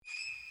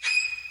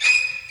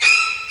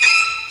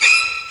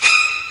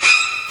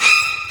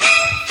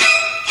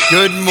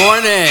Good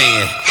morning.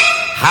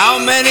 How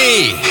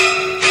many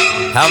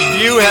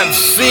of you have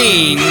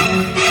seen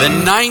the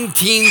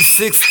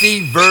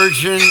 1960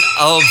 version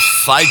of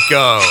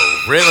Psycho?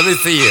 Ray, let me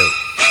see you.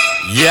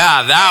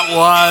 Yeah, that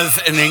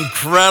was an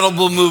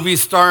incredible movie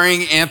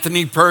starring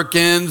Anthony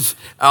Perkins,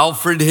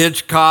 Alfred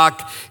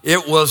Hitchcock.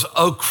 It was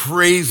a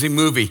crazy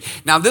movie.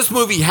 Now, this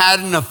movie had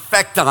an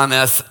effect on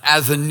us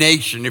as a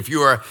nation. If you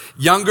were a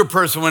younger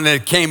person when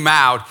it came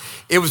out,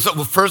 it was,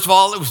 first of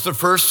all, it was the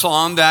first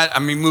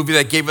movie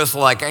that gave us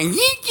like a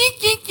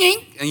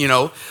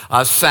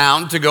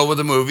sound to go with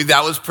the movie.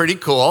 That was pretty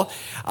cool.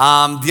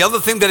 The other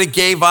thing that it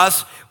gave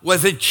us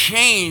was it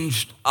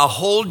changed a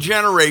whole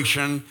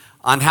generation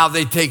on how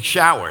they take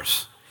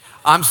showers.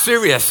 I'm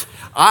serious.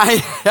 I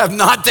have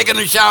not taken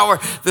a shower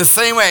the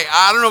same way.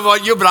 I don't know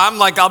about you, but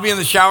I'll be in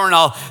the shower and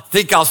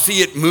I'll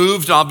see it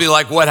moved. And I'll be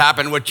like, what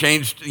happened? What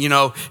changed?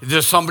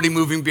 There's somebody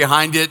moving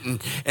behind it. And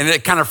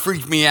it kind of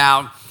freaked me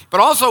out. But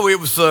also it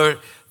was the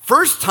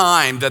first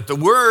time that the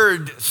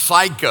word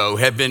psycho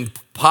had been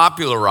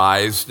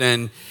popularized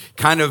and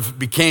kind of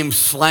became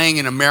slang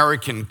in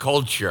American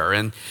culture.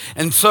 And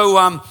so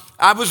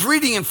I was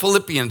reading in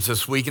Philippians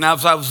this week, and I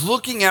was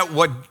looking at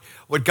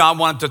what God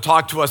wanted to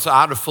talk to us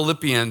out of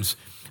Philippians.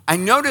 I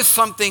noticed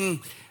something,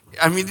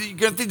 you're going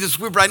to think this is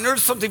weird, but I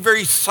noticed something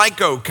very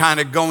psycho kind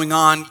of going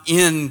on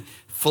in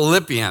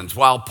Philippians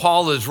while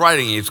Paul is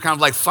writing. It's kind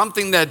of like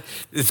something that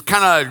is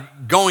kind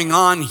of going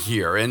on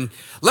here. And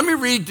let me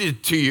read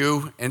it to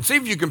you and see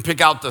if you can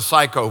pick out the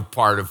psycho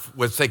part of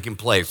what's taking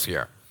place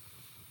here.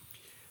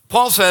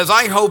 Paul says,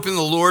 I hope in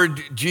the Lord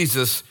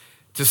Jesus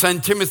to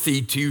send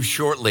Timothy to you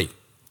shortly,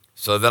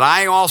 so that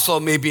I also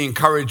may be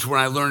encouraged when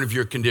I learn of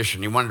your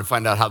condition. He wanted to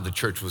find out how the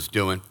church was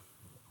doing.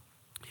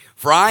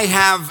 For I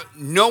have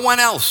no one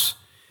else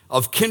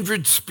of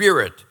kindred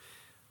spirit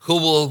who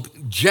will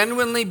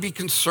genuinely be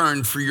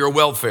concerned for your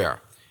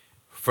welfare,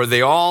 for they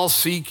all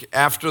seek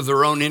after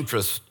their own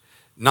interests,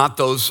 not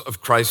those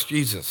of Christ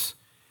Jesus.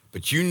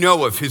 But you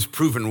know of his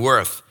proven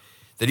worth,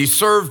 that he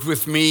served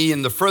with me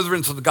in the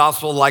furtherance of the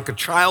gospel like a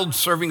child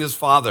serving his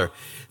father.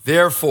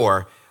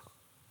 Therefore,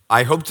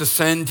 I hope to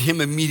send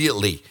him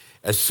immediately,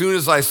 as soon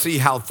as I see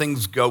how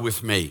things go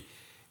with me.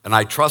 And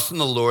I trust in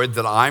the Lord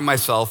that I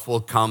myself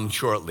will come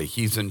shortly.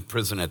 He's in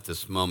prison at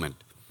this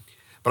moment.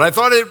 But I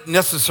thought it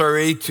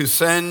necessary to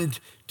send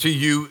to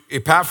you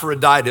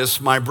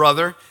Epaphroditus, my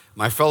brother,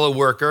 my fellow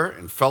worker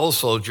and fellow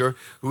soldier,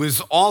 who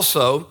is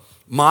also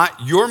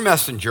your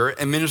messenger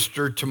and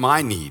minister to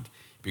my need,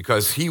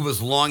 because he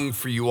was longing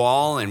for you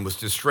all and was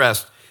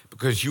distressed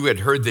because you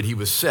had heard that he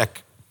was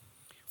sick.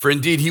 For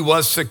indeed he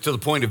was sick to the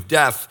point of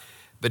death,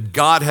 but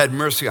God had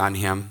mercy on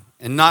him,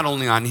 and not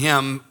only on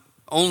him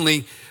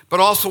only,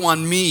 but also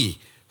on me,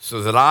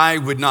 so that I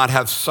would not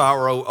have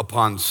sorrow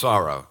upon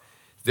sorrow.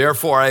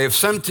 Therefore, I have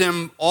sent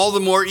him all the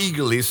more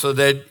eagerly, so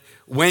that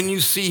when you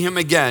see him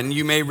again,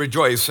 you may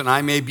rejoice, and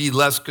I may be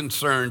less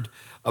concerned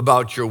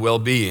about your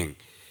well-being.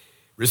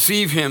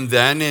 Receive him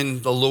then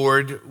in the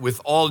Lord with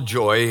all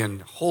joy,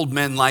 and hold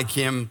men like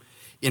him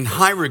in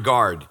high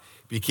regard,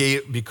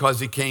 because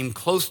he came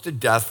close to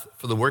death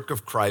for the work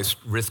of Christ,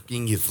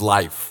 risking his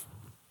life.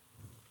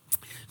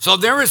 So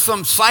there is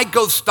some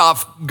psycho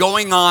stuff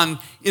going on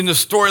in the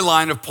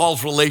storyline of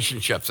Paul's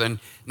relationships, and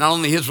not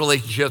only his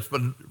relationships,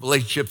 but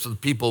relationships with the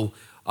people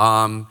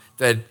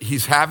that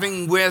he's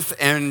having with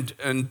and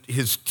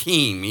his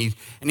team.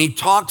 He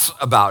talks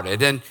about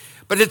it,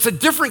 but it's a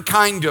different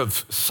kind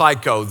of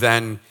psycho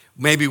than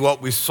maybe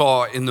what we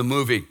saw in the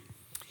movie.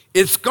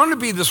 It's going to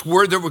be this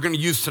word that we're going to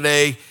use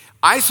today,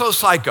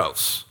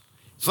 isopsychos.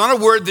 It's not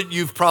a word that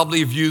you've probably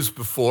used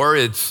before.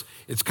 It's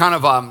kind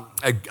of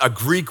a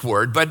Greek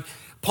word, but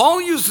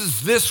Paul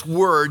uses this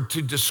word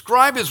to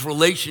describe his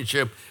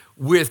relationship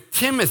with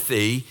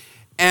Timothy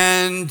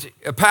and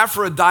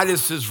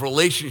Epaphroditus'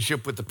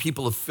 relationship with the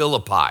people of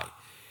Philippi.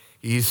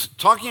 He's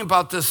talking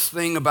about this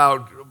thing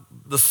about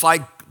the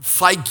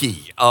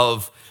psyche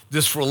of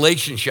this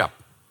relationship.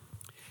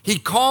 He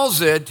calls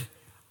it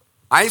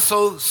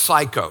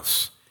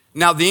isopsychos.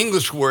 Now, the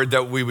English word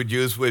that we would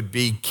use would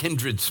be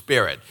kindred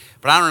spirit,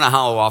 but I don't know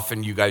how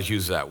often you guys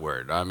use that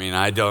word.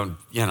 I don't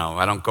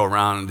go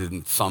around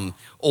in some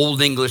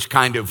old English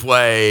kind of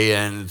way,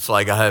 and it's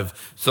like I have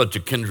such a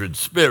kindred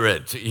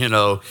spirit, We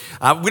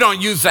don't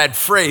use that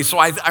phrase, so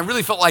I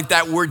really felt like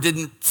that word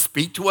didn't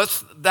speak to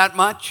us that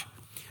much.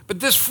 But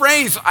this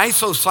phrase,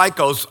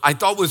 isopsychos, I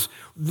thought was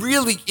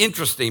really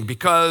interesting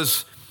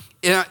because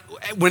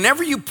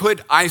whenever you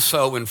put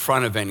iso in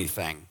front of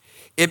anything,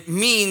 it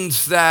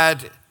means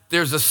that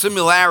there's a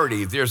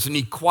similarity, there's an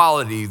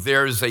equality,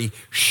 there's a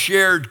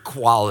shared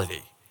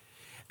quality.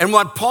 And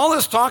what Paul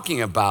is talking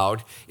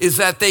about is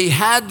that they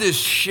had this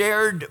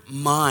shared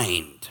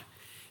mind.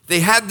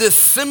 They had this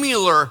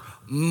similar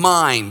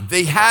mind.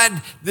 They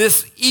had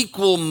this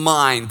equal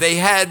mind. They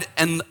had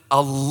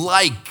a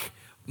like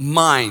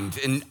mind,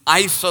 an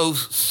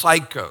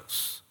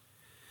isopsychos.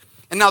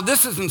 And now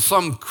this isn't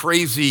some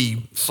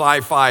crazy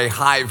sci-fi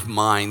hive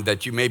mind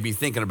that you may be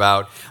thinking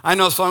about. I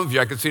know some of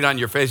you, I can see it on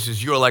your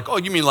faces, you're like, oh,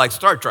 you mean like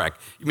Star Trek?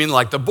 You mean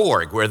like the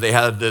Borg, where they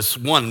had this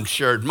one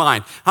shared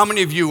mind. How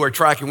many of you are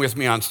tracking with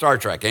me on Star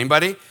Trek?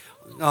 Anybody?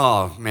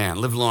 Oh, man,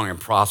 live long and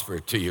prosper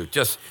to you.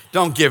 Just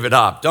don't give it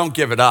up. Don't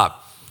give it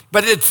up.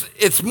 But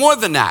it's more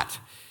than that.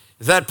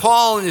 Is that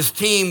Paul and his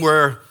team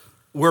were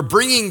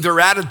bringing their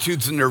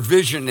attitudes and their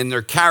vision and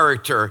their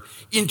character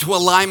into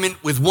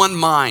alignment with one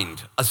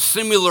mind, a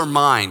similar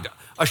mind,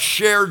 a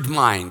shared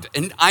mind,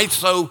 an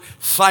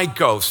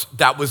isopsychos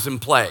that was in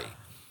play.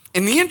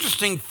 And the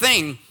interesting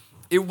thing,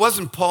 it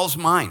wasn't Paul's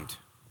mind.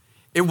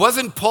 It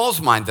wasn't Paul's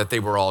mind that they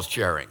were all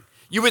sharing.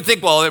 You would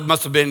think, well, it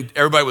must have been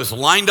everybody was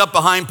lined up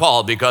behind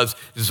Paul because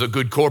this is a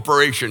good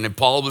corporation and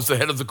Paul was the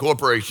head of the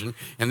corporation,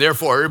 and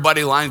therefore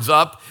everybody lines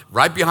up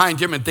right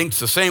behind him and thinks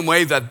the same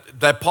way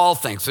that Paul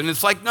thinks. And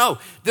it's like, no,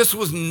 this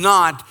was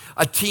not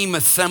a team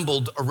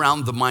assembled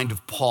around the mind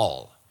of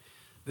Paul.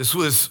 This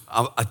was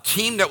a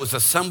team that was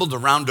assembled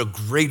around a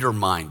greater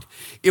mind.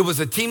 It was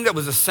a team that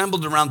was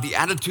assembled around the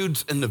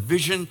attitudes and the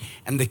vision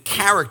and the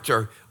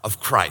character of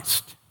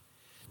Christ.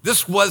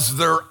 This was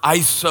their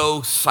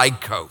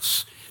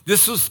isopsychos.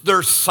 This was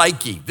their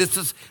psyche. This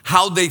is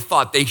how they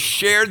thought. They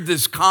shared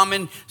this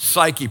common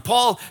psyche.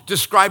 Paul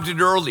described it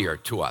earlier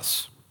to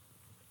us.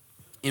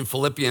 In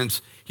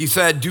Philippians, he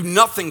said, do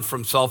nothing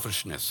from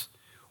selfishness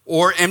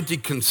or empty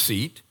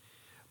conceit,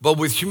 but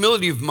with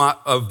humility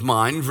of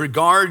mind,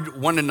 regard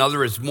one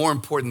another as more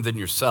important than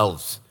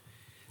yourselves.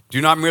 Do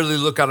not merely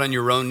look out on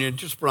your own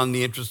interest, but on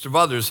the interest of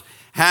others.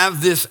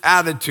 Have this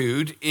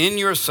attitude in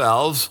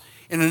yourselves.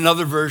 In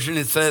another version,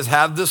 it says,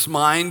 have this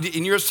mind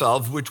in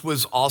yourself, which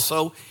was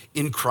also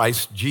in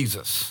Christ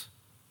Jesus.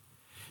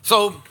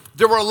 So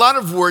there were a lot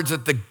of words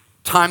at the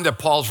time that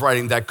Paul's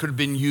writing that could have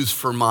been used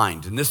for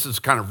mind. And this is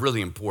kind of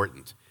really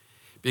important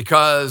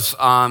because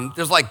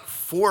there's like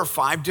 4 or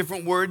 5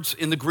 different words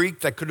in the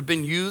Greek that could have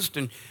been used.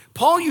 And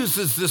Paul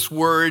uses this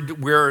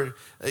word where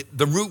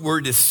the root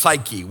word is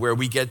psyche, where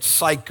we get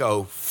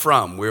psycho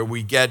from, where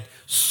we get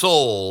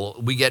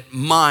soul, we get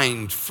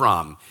mind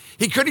from.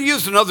 He could have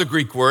used another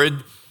Greek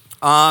word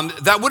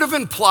that would have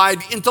implied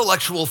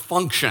intellectual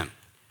function.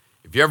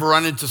 If you ever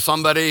run into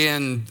somebody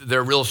and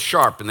they're real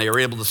sharp and they are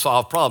able to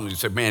solve problems, you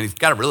say, man,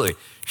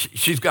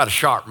 she's got a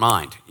sharp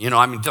mind.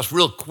 Just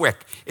real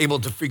quick, able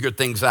to figure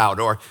things out.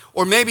 Or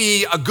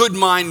maybe a good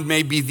mind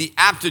may be the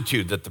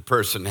aptitude that the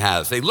person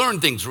has. They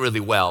learn things really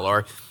well.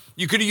 Or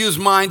you could use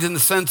mind in the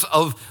sense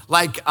of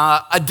like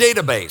a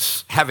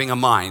database having a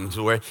mind.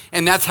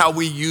 And that's how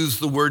we use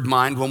the word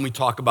mind when we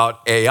talk about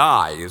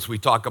AI, is we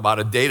talk about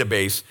a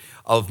database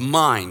of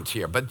mind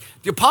here. But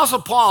the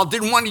Apostle Paul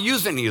didn't want to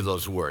use any of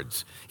those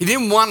words. He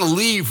didn't want to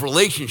leave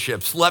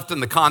relationships left in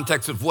the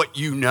context of what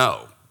you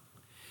know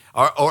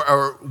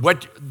or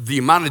what the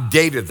amount of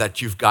data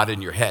that you've got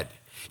in your head.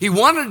 He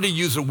wanted to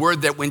use a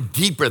word that went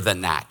deeper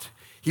than that.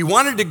 He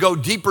wanted to go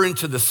deeper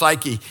into the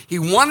psyche. He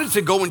wanted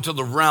to go into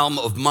the realm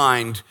of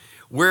mind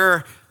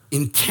where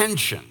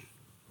intention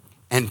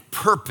and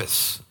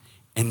purpose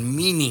and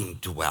meaning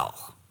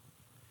dwell.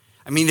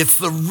 I mean, it's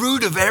the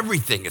root of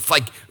everything. It's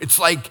like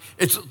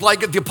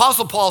the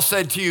Apostle Paul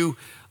said to you,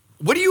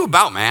 what are you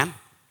about, man?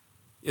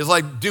 It's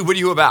like, dude, what are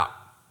you about?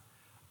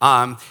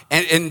 I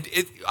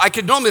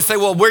could normally say,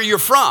 well, where you're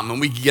from, and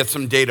we could get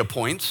some data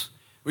points.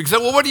 We could say,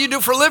 well, what do you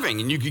do for a living?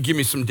 And you could give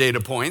me some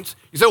data points.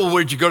 You say, well,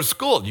 where'd you go to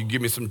school? You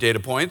give me some data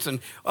points. And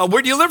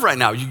where do you live right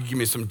now? You can give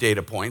me some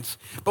data points.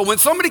 But when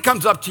somebody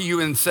comes up to you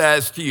and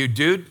says to you,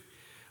 dude,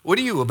 what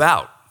are you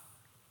about?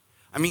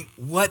 I mean,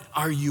 what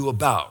are you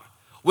about?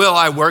 Well,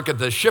 I work at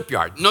the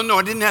shipyard. No,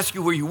 I didn't ask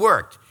you where you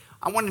worked.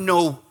 I want to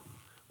know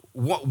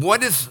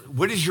what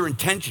is your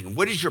intention?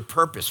 What is your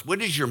purpose?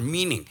 What is your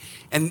meaning?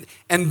 And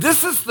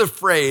this is the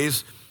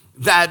phrase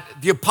that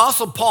the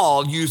Apostle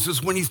Paul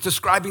uses when he's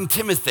describing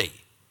Timothy.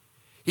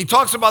 He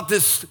talks about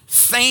this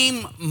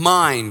same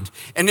mind,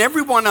 and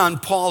everyone on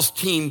Paul's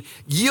team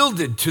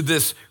yielded to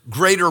this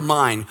greater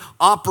mind,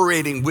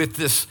 operating with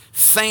this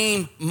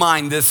same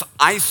mind, this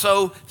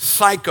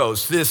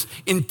isopsychos, this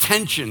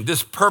intention,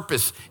 this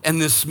purpose,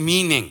 and this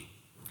meaning.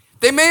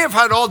 They may have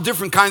had all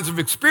different kinds of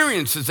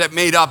experiences that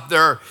made up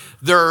their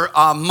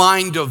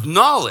mind of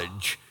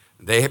knowledge.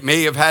 They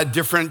may have had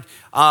different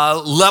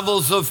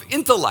levels of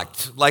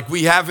intellect, like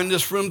we have in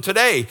this room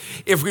today,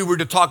 if we were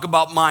to talk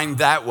about mind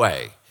that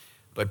way.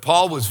 But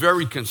Paul was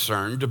very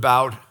concerned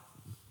about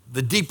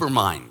the deeper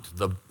mind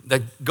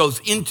that goes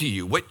into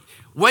you,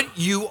 what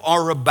you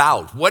are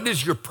about, what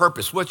is your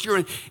purpose, what's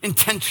your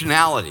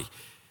intentionality.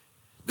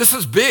 This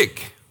is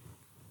big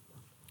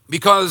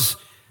because,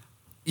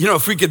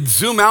 if we could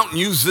zoom out and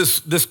use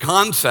this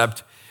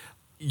concept,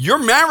 your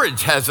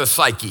marriage has a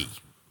psyche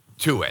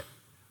to it,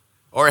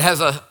 or it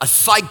has a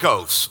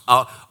psychos,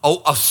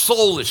 a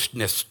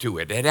soulishness to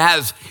it. It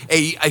has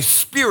a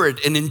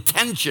spirit, an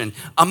intention,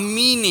 a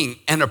meaning,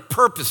 and a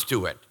purpose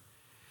to it.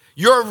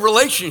 Your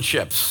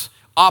relationships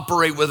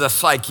operate with a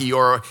psyche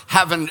or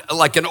have an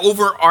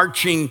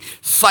overarching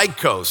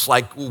psychos.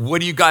 Like, what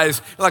do you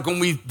guys, like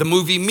when the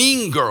movie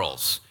Mean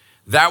Girls,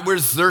 That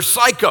was their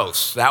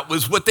psychos. That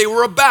was what they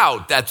were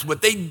about. That's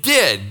what they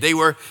did. They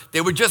were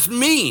just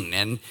mean.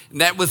 And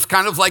that was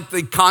kind of like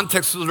the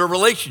context of their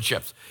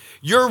relationships.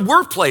 Your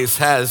workplace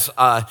has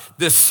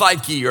this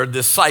psyche or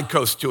this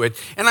psychos to it.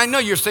 And I know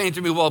you're saying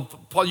to me, well,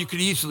 Paul, you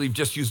could easily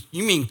just use,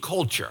 you mean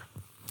culture.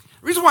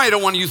 The reason why I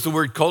don't want to use the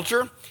word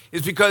culture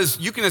is because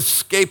you can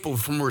escape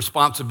from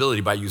responsibility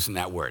by using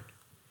that word.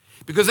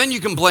 Because then you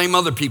can blame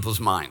other people's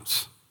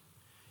minds.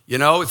 You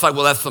know, it's like,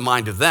 well, that's the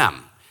mind of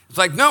them. It's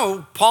like,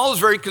 no, Paul is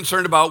very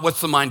concerned about what's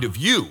the mind of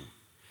you.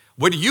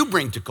 What do you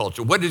bring to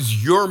culture? What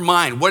is your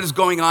mind? What is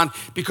going on?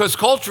 Because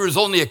culture is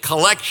only a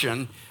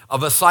collection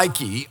of a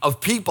psyche of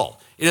people.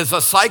 It is a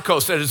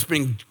psychos that has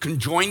been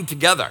conjoined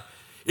together.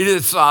 It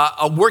is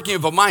a working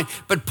of a mind.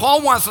 But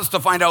Paul wants us to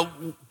find out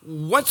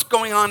what's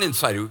going on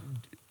inside you.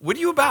 What are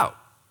you about?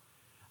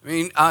 I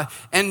mean,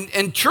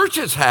 and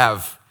churches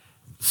have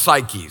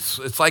psyches.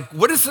 It's like,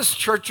 what is this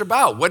church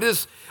about?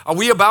 Are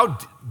we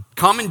about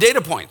common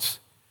data points?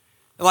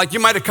 Like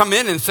you might have come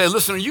in and say,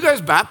 listen, are you guys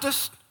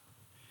Baptist?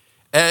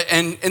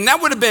 And that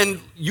would have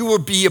been, you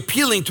would be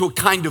appealing to a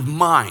kind of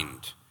mind.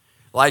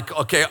 Like,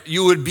 okay,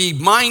 you would be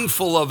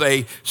mindful of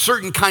a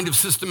certain kind of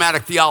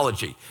systematic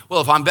theology. Well,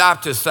 if I'm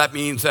Baptist, that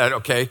means that,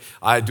 okay,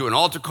 I do an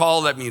altar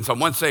call. That means I'm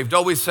once saved,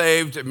 always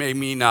saved. It may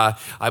mean I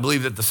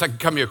believe that the second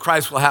coming of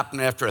Christ will happen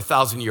after a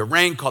 1,000-year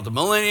reign called the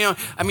millennium.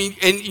 I mean,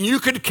 and you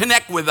could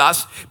connect with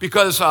us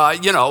because,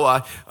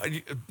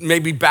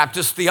 maybe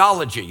Baptist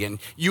theology. And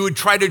you would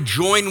try to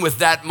join with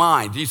that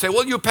mind. You say,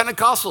 well, you're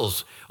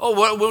Pentecostals. Oh,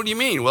 what do you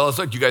mean? Well, it's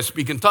like, you guys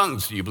speak in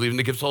tongues. Do you believe in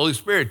the gifts of the Holy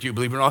Spirit? Do you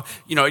believe in all?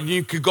 You know,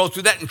 you could go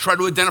through that and try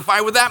to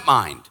identify with that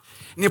mind.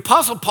 And the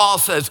Apostle Paul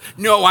says,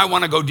 no, I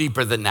want to go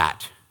deeper than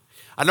that.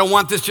 I don't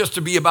want this just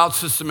to be about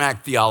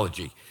systematic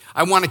theology.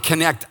 I want to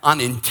connect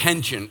on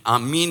intention,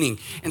 on meaning.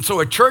 And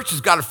so a church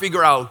has got to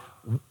figure out,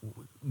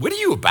 what are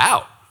you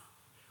about?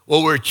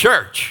 Well, we're a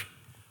church.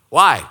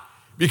 Why?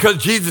 Because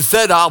Jesus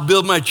said, I'll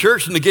build my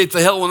church and the gates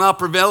of hell will not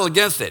prevail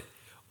against it.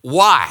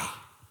 Why?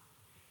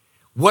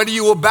 What are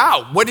you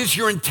about? What is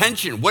your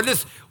intention? What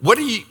is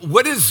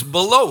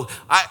below?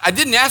 I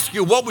didn't ask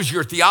you what was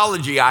your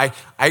theology. I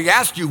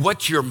asked you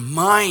what's your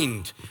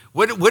mind?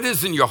 What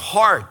is in your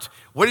heart?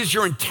 What is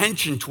your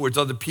intention towards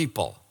other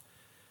people?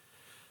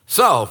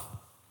 So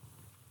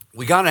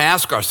we got to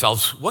ask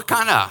ourselves, what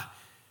kind of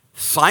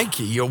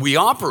psyche are we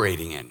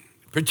operating in,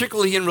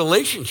 particularly in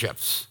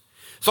relationships?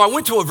 So I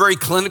went to a very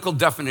clinical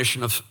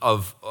definition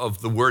of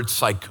the word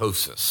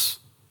psychosis.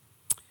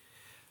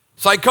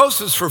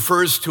 Psychosis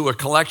refers to a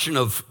collection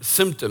of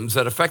symptoms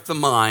that affect the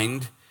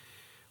mind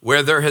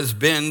where there has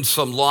been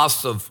some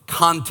loss of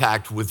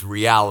contact with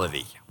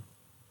reality.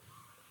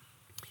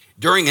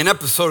 During an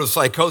episode of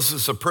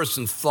psychosis, a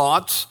person's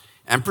thoughts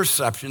and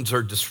perceptions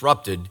are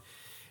disrupted,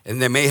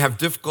 and they may have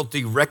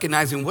difficulty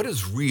recognizing what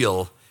is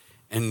real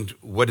and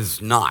what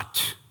is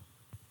not.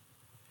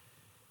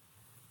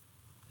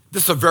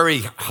 This is a very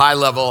high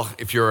level.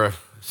 If you're a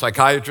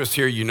psychiatrist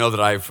here, you know that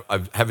I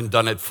haven't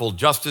done it full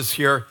justice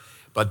here.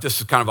 But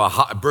this is kind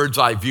of a bird's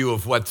eye view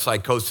of what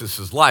psychosis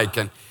is like.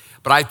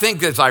 But I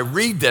think as I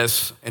read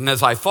this and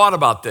as I thought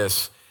about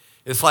this,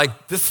 it's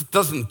like this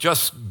doesn't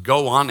just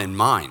go on in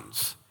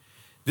minds.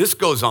 This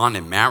goes on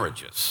in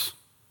marriages.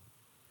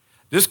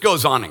 This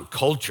goes on in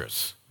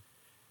cultures.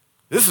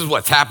 This is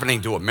what's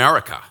happening to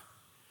America.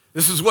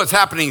 This is what's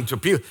happening to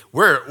people.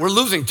 We're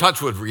losing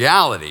touch with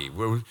reality.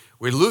 We're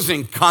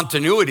losing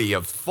continuity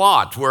of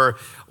thought. We're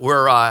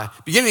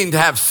beginning to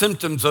have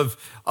symptoms of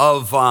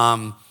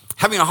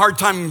having a hard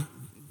time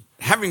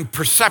having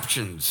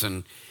perceptions.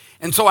 And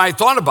so I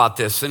thought about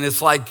this, and it's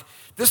like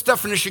this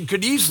definition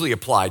could easily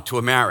apply to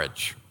a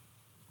marriage.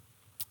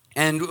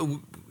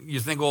 And you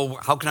think, well,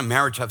 how can a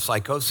marriage have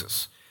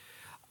psychosis?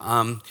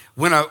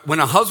 When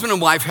a husband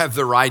and wife have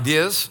their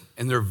ideas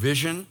and their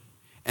vision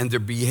and their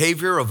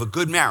behavior of a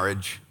good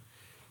marriage,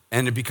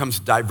 and it becomes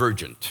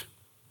divergent.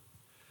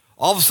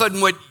 All of a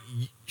sudden, what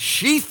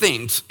she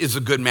thinks is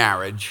a good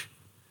marriage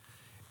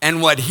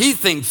and what he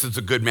thinks is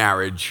a good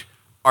marriage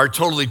are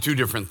totally two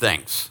different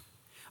things.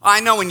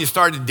 I know when you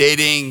started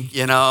dating,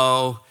 you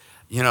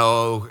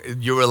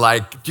were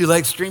like, do you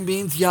like string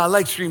beans? Yeah, I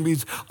like string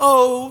beans.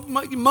 Oh,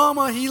 my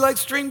mama, he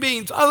likes string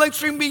beans. I like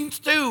string beans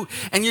too.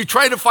 And you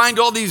try to find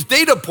all these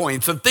data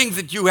points of things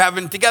that you have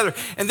in together.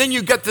 And then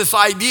you get this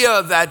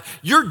idea that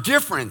you're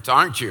different,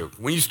 aren't you?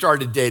 When you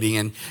started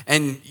dating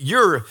and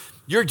you're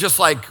just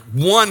like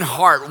one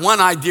heart, one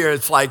idea.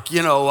 It's like,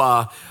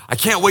 I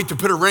can't wait to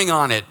put a ring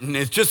on it. And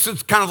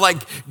it's kind of like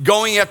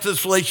going after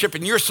this relationship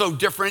and you're so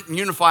different and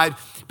unified.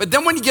 But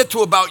then when you get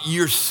to about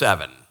year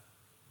 7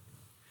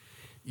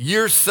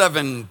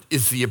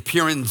 is the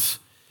appearance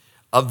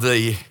of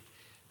the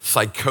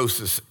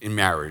psychosis in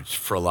marriage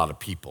for a lot of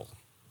people.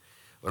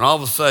 When all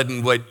of a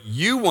sudden what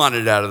you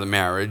wanted out of the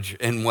marriage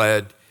and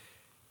what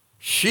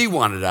she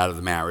wanted out of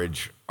the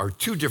marriage are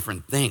two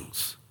different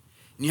things.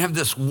 And you have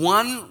this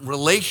one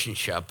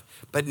relationship,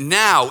 but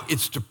now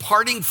it's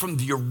departing from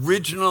the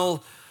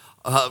original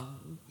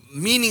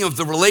meaning of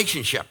the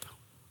relationship.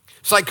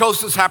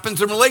 Psychosis happens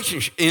in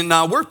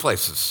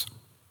workplaces.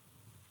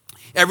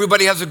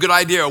 Everybody has a good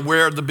idea of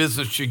where the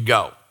business should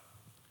go.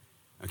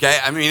 Okay?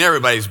 I mean,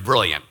 everybody's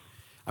brilliant.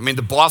 I mean,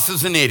 the boss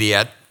is an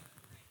idiot.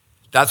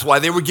 That's why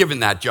they were given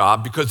that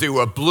job, because they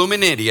were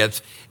blooming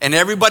idiots, and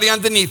everybody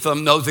underneath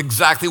them knows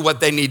exactly what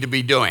they need to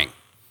be doing.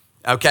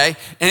 Okay?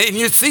 And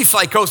you see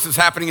psychosis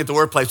happening at the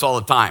workplace all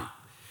the time.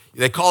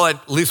 They call it,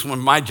 at least in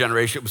my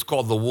generation, it was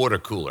called the water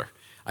cooler.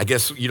 I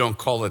guess you don't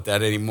call it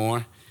that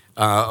anymore.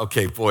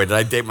 Okay, boy, did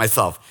I date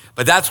myself.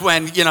 But that's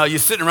when, you're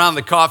sitting around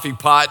the coffee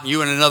pot, and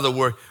you and another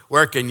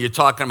work, and you're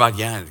talking about,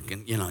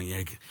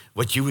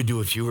 what you would do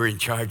if you were in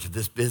charge of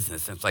this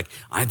business. And it's like,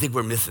 I think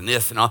we're missing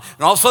this. And all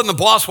of a sudden, the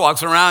boss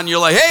walks around, and you're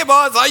like, hey,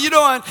 boss, how you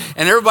doing?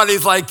 And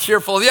everybody's like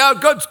cheerful. Yeah,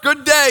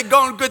 good day,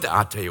 going good.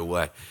 I'll tell you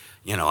what,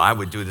 I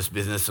would do this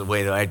business the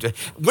way that I do.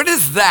 What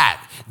is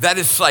that? That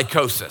is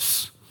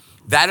psychosis.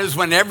 That is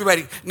when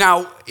everybody,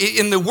 now,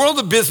 in the world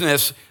of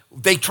business,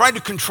 they try to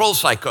control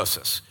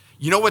psychosis.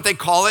 You know what they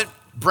call it?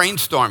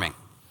 Brainstorming.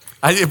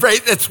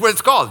 That's what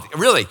it's called,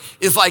 really.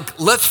 It's like,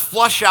 let's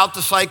flush out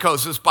the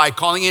psychosis by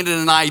calling it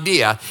an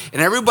idea.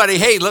 And everybody,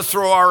 hey, let's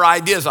throw our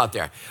ideas out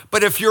there.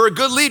 But if you're a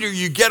good leader,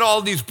 you get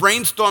all these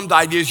brainstormed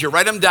ideas, you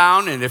write them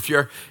down. And if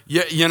you're,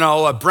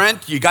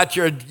 Brent, you got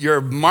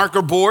your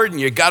marker board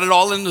and you got it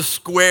all in the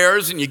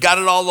squares and you got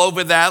it all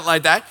over that,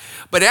 like that.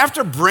 But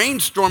after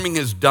brainstorming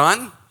is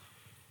done,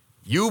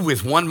 you,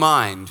 with one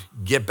mind,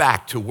 get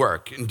back to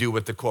work and do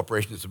what the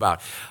corporation is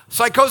about.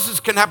 Psychosis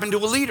can happen to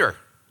a leader.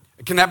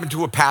 It can happen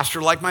to a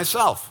pastor like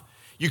myself.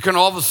 You can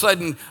all of a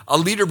sudden, a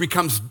leader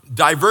becomes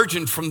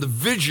divergent from the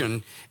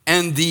vision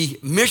and the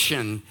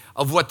mission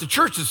of what the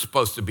church is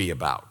supposed to be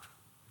about.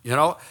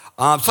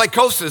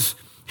 Psychosis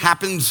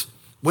happens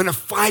when a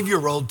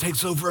 5-year-old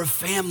takes over a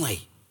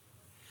family.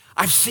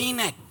 I've seen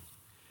it.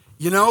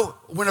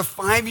 When a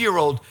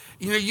 5-year-old,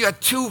 you got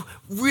two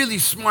really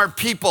smart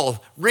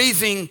people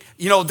raising,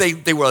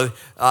 they were,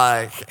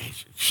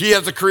 she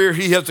has a career,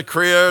 he has a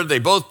career, they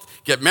both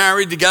get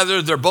married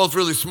together, they're both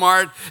really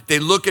smart. They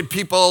look at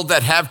people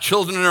that have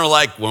children and are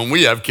like, when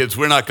we have kids,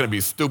 we're not gonna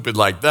be stupid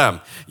like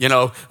them.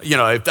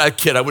 If that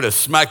kid, I would have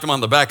smacked him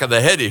on the back of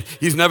the head.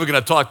 He's never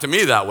gonna talk to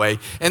me that way.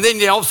 And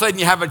then all of a sudden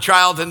you have a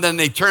child and then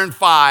they turn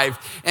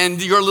 5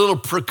 and your little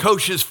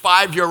precocious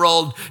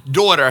 5-year-old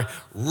daughter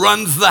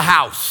runs the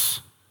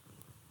house.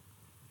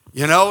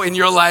 And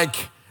you're like,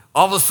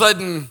 all of a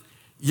sudden,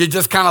 you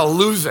just kind of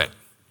lose it.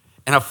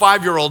 And a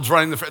 5-year-old's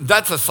running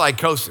that's a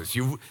psychosis.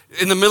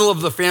 In the middle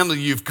of the family,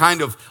 you've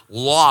kind of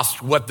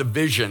lost what the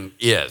vision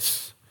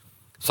is.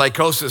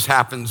 Psychosis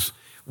happens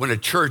when a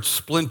church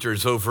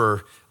splinters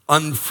over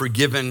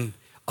unforgiven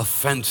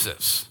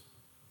offenses.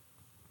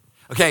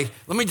 Okay,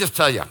 let me just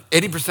tell you,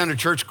 80% of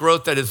church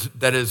growth that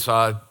is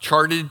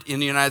charted in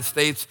the United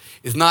States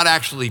is not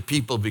actually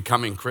people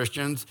becoming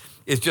Christians.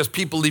 It's just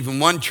people leaving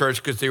one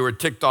church because they were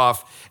ticked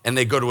off and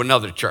they go to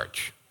another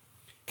church.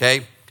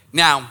 Okay,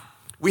 now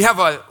we have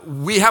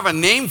a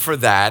name for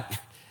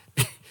that.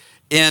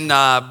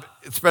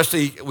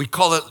 Especially we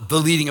call it the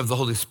leading of the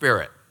Holy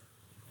Spirit.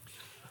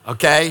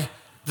 Okay,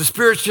 the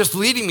Spirit's just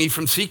leading me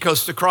from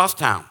Seacoast to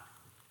Crosstown.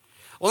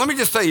 Well, let me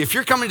just tell you, if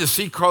you're coming to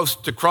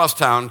Seacoast to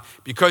Crosstown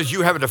because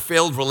you have a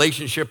failed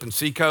relationship in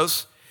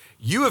Seacoast,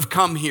 you have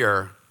come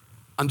here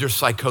under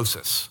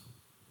psychosis.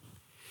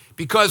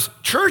 Because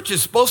church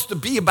is supposed to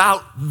be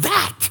about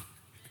that.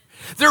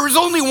 There is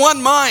only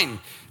one mind.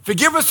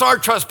 Forgive us our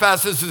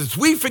trespasses as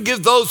we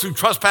forgive those who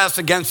trespass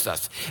against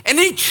us.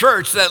 Any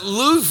church that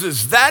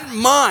loses that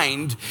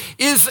mind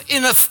is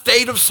in a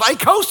state of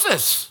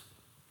psychosis.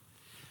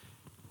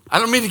 I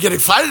don't mean to get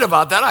excited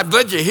about that. I'm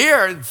glad you're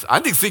here. I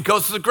think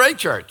Seacoast is a great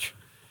church.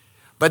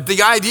 But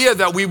the idea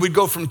that we would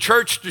go from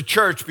church to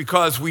church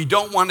because we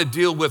don't want to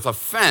deal with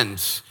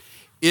offense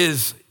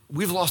is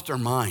we've lost our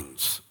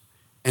minds.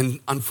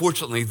 And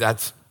unfortunately,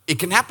 it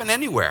can happen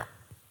anywhere.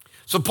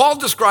 So Paul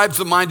describes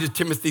the mind of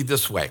Timothy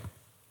this way.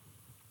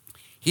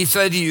 He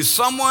said he is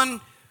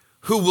someone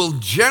who will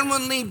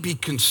genuinely be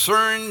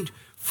concerned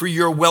for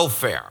your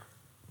welfare.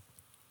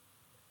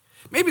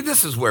 Maybe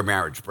this is where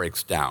marriage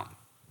breaks down.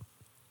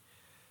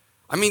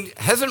 I mean,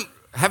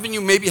 haven't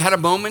you maybe had a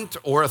moment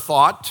or a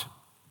thought?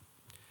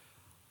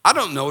 I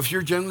don't know if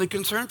you're genuinely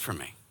concerned for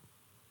me.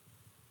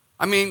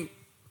 I mean,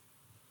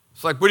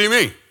 it's like, what do you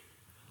mean?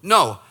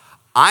 No,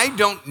 I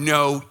don't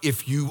know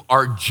if you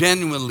are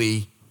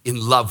genuinely in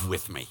love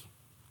with me.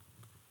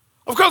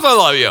 Of course I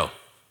love you.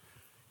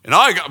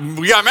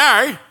 We got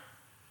married.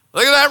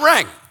 Look at that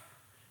ring.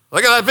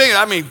 Look at that big.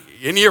 I mean,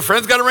 any of your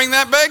friends got a ring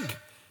that big?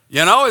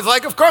 It's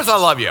like, of course I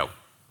love you.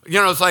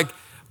 It's like,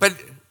 but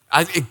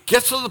it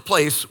gets to the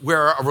place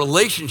where a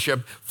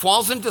relationship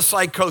falls into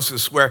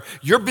psychosis where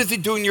you're busy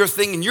doing your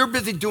thing and you're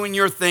busy doing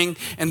your thing.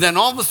 And then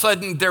all of a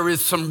sudden there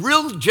is some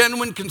real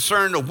genuine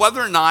concern of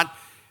whether or not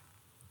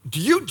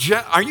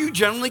are you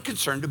genuinely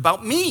concerned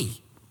about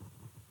me?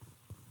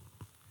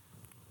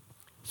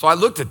 So I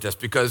looked at this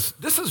because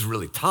this is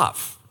really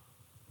tough.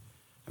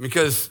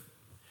 Because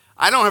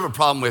I don't have a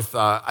problem with,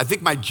 I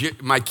think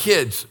my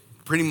kids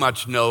pretty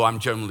much know I'm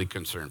genuinely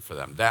concerned for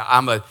them.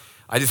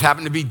 I just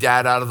happen to be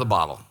dad out of the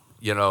bottle.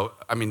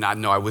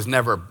 I was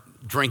never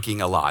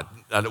drinking a lot.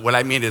 What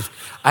I mean is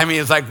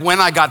it's like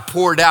when I got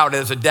poured out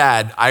as a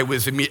dad,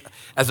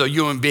 as a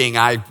human being,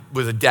 I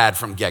was a dad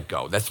from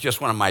get-go. That's just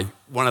one of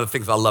the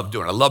things I love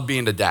doing. I love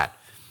being a dad.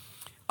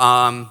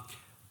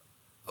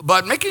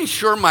 But making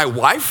sure my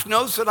wife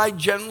knows that I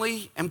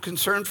genuinely am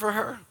concerned for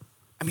her.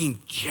 I mean,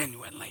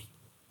 genuinely.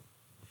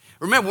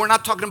 Remember, we're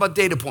not talking about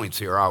data points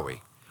here, are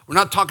we? We're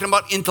not talking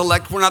about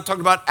intellect. We're not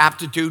talking about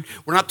aptitude.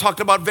 We're not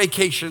talking about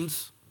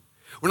vacations.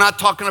 We're not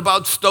talking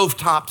about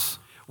stovetops.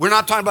 We're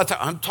not talking about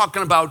that. I'm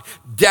talking about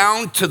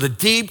down to the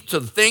deep, to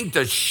the thing.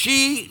 Does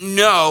she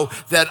know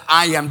that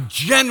I am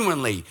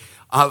genuinely,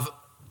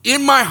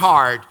 in my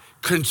heart,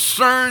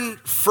 concerned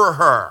for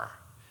her?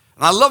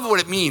 And I love what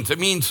it means. It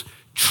means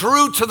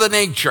true to the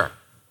nature.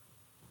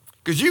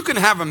 Because you can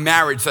have a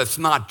marriage that's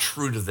not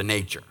true to the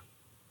nature.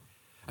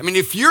 I mean,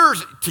 if you're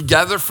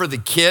together for the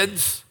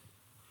kids,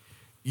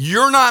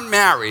 you're not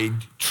married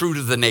true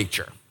to the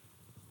nature.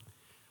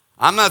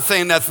 I'm not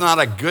saying that's not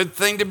a good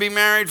thing to be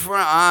married for.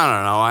 I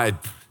don't know.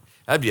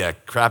 That'd be a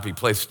crappy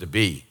place to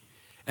be.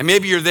 And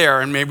maybe you're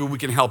there, and maybe we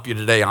can help you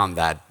today on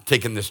that,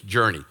 taking this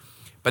journey.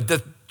 But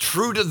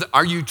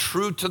are you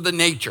true to the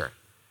nature?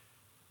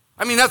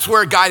 I mean, that's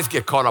where guys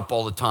get caught up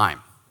all the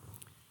time.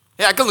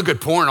 Hey, I can look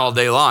at porn all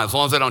day long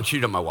as I don't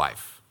cheat on my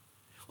wife.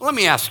 Well, let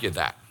me ask you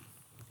that.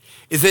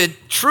 Is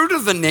it true to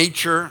the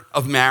nature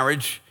of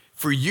marriage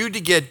for you to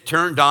get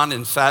turned on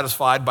and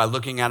satisfied by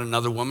looking at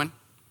another woman?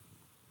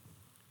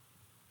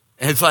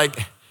 And it's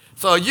like,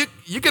 so you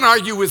can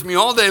argue with me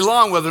all day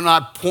long whether or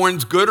not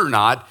porn's good or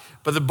not,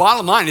 but the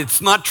bottom line,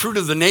 it's not true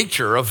to the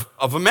nature of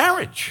a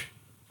marriage.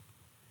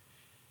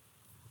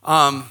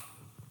 What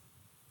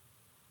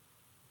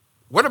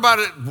about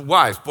it,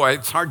 wives? Boy,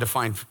 it's hard to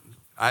find,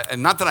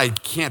 not that I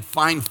can't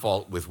find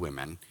fault with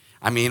women.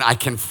 I mean, I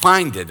can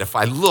find it if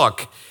I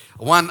look.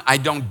 One, I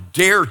don't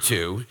dare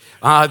to.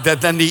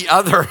 Then the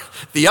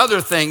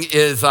other thing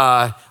is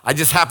I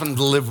just happen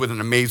to live with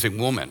an amazing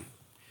woman.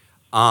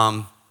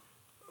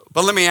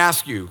 But let me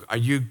ask you, are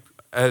you,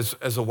 as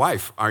a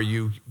wife, are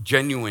you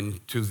genuine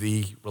to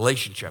the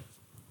relationship?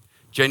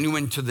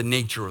 Genuine to the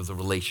nature of the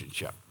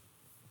relationship?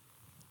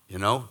 You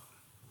know?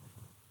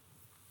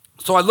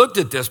 So I looked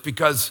at this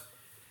because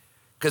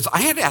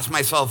I had to ask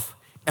myself,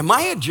 am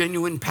I a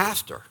genuine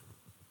pastor?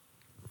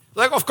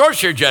 Like, of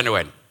course you're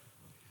genuine.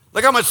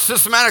 Look how much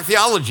systematic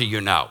theology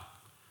you know.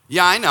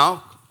 Yeah, I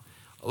know.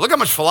 Look how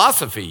much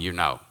philosophy you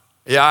know.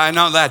 Yeah, I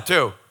know that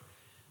too.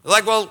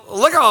 Like, well,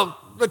 look how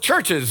the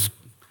church is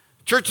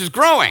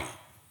growing.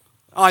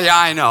 Oh, yeah,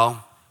 I know.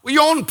 Well,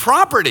 you own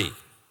property.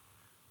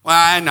 Well,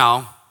 I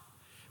know.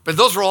 But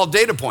those are all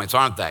data points,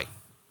 aren't they?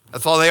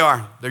 That's all they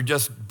are. They're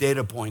just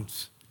data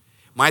points.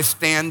 My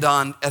stand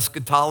on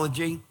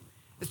eschatology,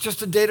 it's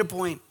just a data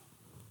point.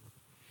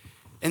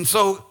 And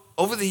so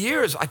over the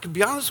years, I could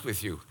be honest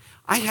with you,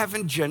 I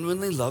haven't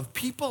genuinely loved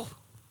people.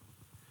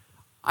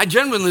 I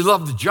genuinely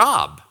love the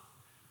job.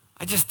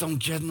 I just don't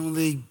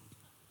genuinely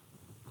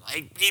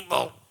like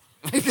people.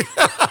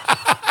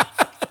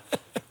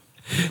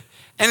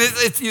 And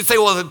you say,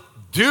 well,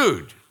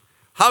 dude,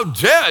 how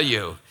dare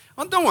you?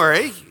 Well, don't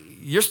worry.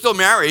 You're still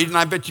married, and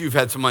I bet you've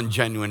had some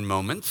ungenuine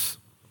moments.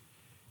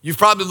 You've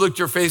probably looked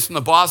your face in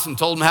the boss and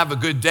told him have a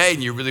good day,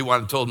 and you really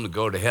told him to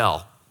go to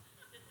hell.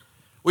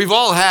 We've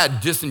all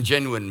had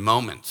disingenuine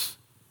moments.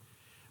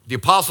 The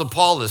Apostle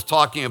Paul is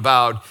talking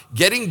about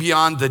getting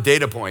beyond the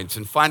data points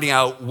and finding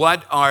out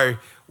what are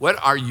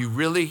you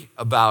really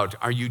about?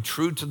 Are you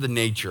true to the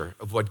nature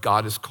of what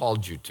God has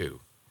called you to?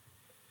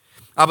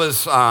 I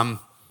was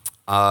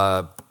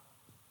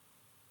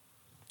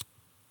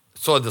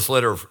saw this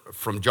letter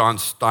from John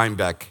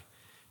Steinbeck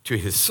to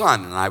his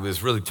son, and I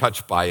was really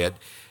touched by it.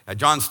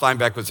 John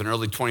Steinbeck was an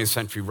early 20th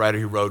century writer.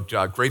 He wrote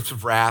Grapes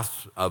of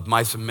Wrath, of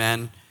Mice and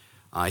Men.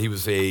 He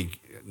was a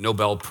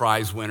Nobel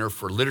Prize winner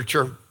for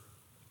literature.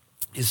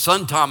 His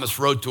son Thomas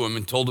wrote to him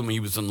and told him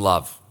he was in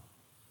love.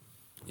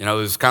 You know,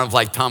 it was kind of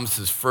like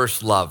Thomas's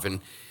first love.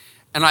 And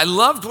I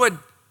loved what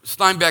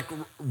Steinbeck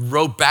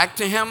wrote back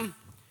to him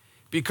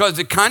because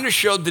it kind of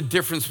showed the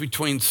difference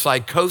between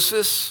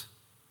psychosis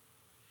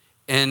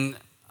and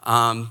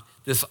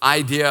this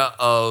idea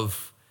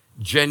of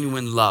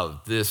genuine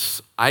love,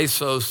 this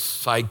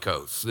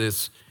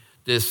isopsychos,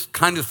 this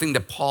kind of thing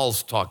that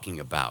Paul's talking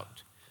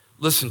about.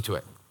 Listen to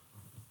it.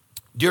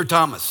 Dear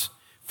Thomas,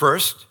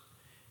 first,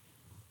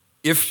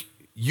 if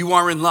you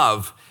are in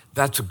love,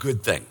 that's a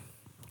good thing.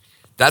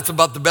 That's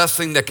about the best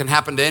thing that can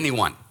happen to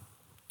anyone.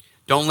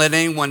 Don't let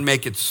anyone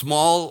make it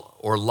small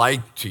or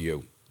light to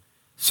you.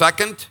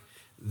 Second,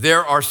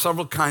 there are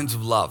several kinds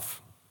of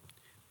love.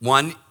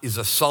 One is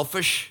a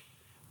selfish,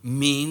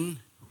 mean,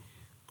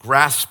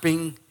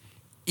 grasping,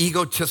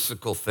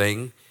 egotistical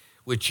thing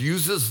which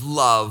uses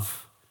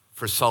love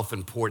for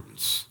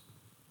self-importance.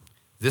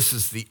 This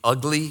is the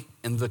ugly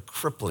and the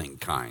crippling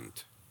kind.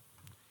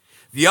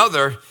 The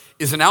other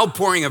is an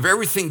outpouring of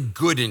everything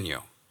good in you,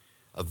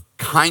 of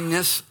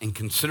kindness and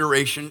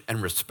consideration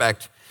and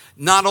respect,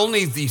 not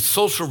only the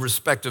social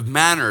respect of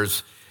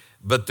manners,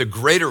 but the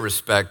greater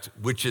respect,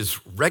 which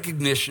is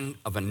recognition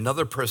of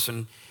another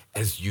person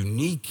as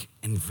unique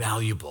and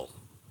valuable.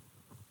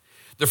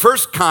 The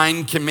first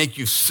kind can make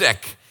you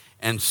sick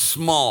and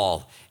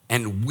small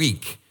and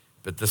weak,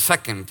 but the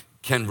second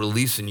can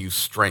release in you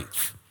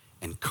strength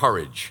and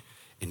courage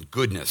and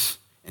goodness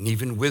and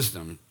even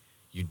wisdom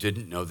you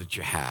didn't know that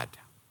you had.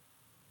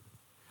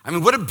 I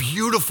mean, what a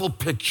beautiful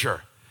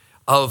picture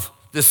of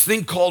this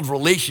thing called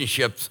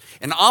relationships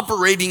and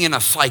operating in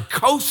a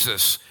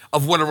psychosis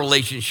of what a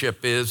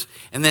relationship is,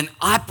 and then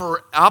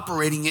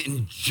operating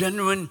in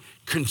genuine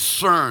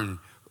concern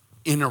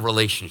in a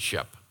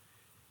relationship.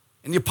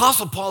 And the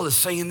Apostle Paul is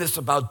saying this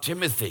about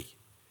Timothy.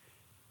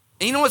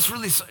 And you know what's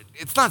really,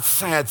 it's not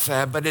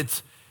sad, but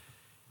it's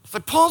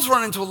like Paul's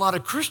run into a lot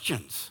of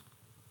Christians,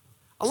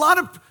 a lot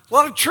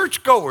of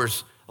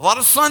churchgoers, a lot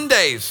of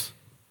Sundays,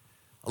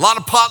 a lot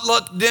of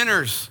potluck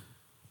dinners.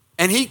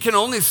 And he can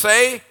only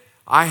say,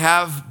 I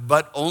have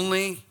but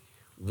only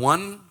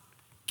one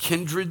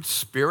kindred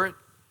spirit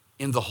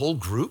in the whole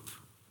group.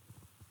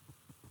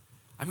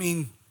 I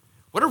mean,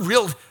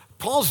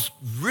 Paul's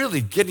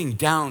really getting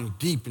down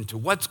deep into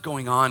what's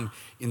going on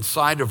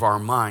inside of our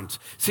minds.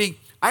 See,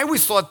 I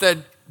always thought that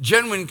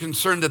genuine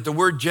concern, that the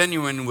word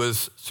genuine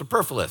was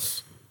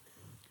superfluous.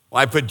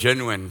 Well, I put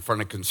genuine in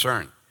front of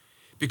concern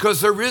because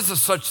there is a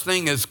such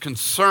thing as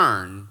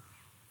concern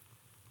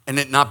and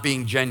it not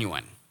being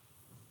genuine.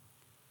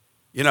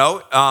 You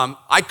know,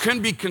 I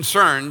couldn't be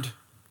concerned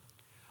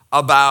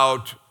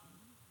about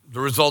the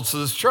results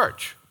of this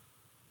church.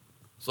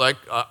 It's like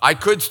I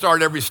could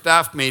start every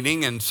staff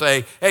meeting and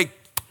say, hey,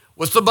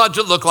 what's the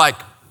budget look like?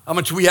 How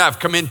much do we have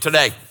come in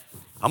today?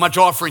 How much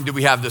offering do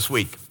we have this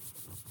week?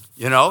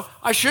 You know,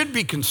 I should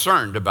be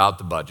concerned about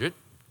the budget.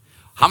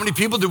 How many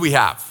people do we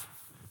have?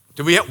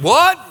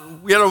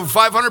 What? We had over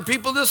 500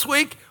 people this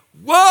week?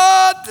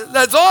 What?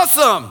 That's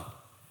awesome.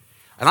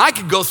 And I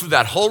could go through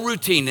that whole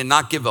routine and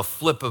not give a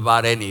flip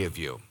about any of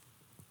you.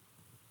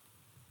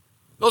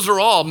 Those are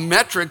all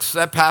metrics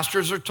that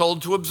pastors are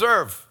told to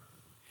observe.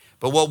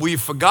 But what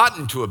we've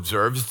forgotten to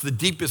observe is the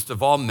deepest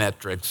of all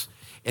metrics,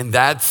 and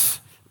that's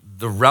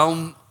the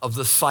realm of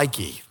the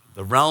psyche,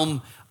 the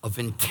realm of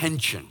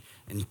intention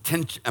and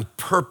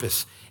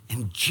purpose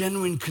and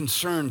genuine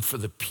concern for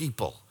the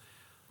people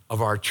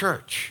of our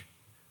church.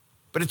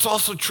 But it's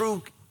also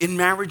true in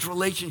marriage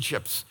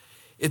relationships.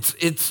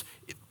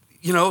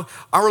 You know,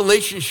 our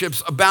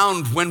relationships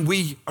abound when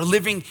we are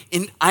living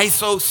in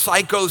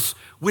psychos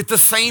with the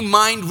same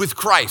mind with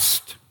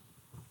Christ.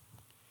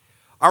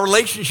 Our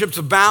relationships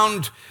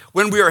abound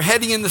when we are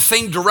heading in the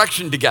same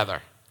direction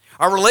together.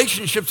 Our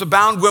relationships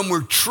abound when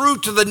we're true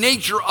to the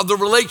nature of the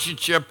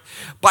relationship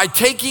by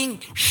taking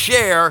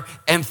share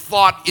and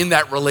thought in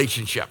that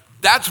relationship.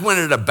 That's when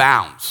it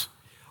abounds.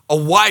 A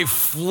wife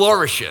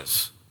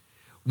flourishes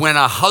when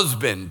a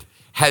husband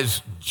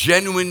has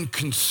genuine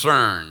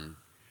concern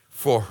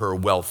for her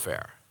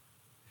welfare.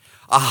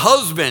 A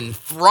husband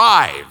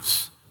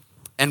thrives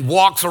and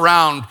walks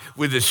around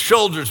with his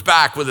shoulders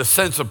back with a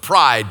sense of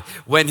pride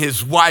when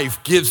his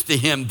wife gives to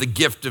him the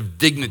gift of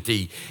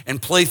dignity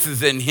and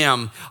places in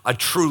him a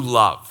true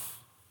love.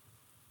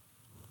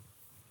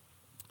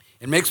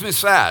 It makes me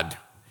sad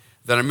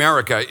that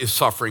America is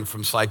suffering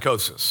from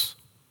psychosis.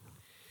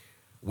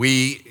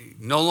 We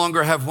no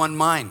longer have one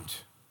mind.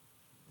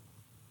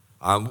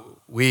 I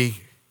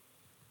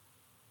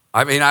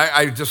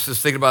just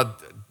was thinking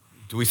about,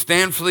 do we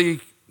stand for the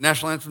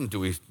national anthem?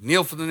 Do we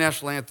kneel for the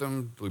national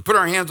anthem? Do we put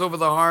our hands over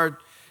the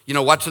heart? You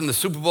know, watching the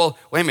Super Bowl,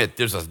 wait a minute,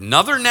 there's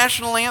another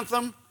national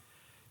anthem?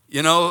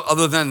 You know,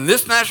 other than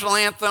this national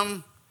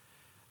anthem?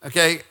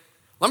 Okay,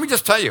 let me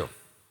just tell you,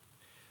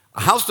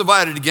 a house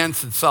divided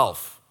against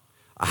itself,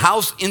 a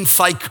house in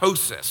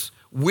psychosis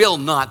will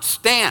not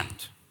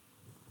stand.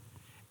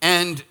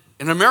 And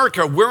in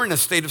America, we're in a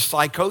state of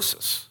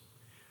psychosis.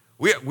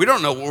 We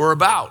don't know what we're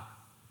about.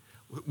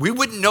 We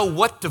wouldn't know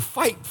what to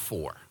fight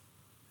for.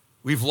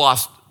 We've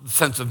lost the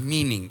sense of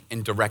meaning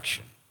and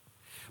direction.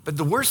 But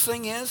the worst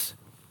thing is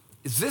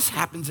this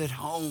happens at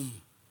home.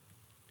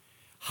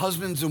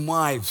 Husbands and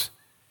wives.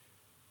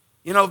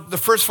 You know, the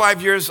first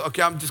 5 years,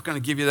 okay, I'm just going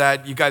to give you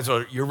that.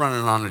 You're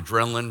running on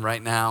adrenaline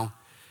right now.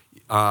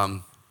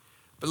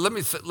 But let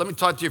me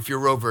talk to you if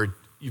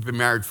you've been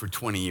married for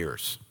 20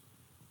 years.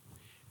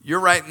 You're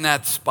right in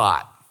that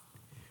spot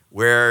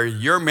where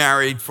you're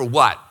married for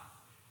what?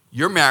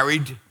 You're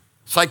married.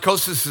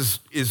 Psychosis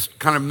is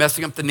kind of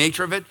messing up the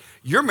nature of it.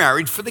 You're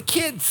married for the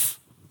kids.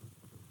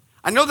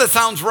 I know that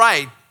sounds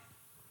right,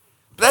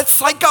 but that's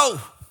psycho.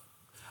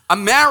 A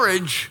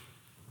marriage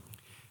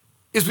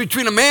is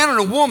between a man and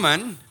a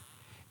woman,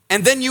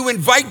 and then you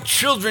invite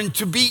children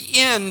to be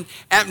in,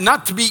 and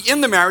not to be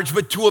in the marriage,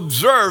 but to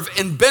observe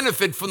and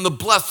benefit from the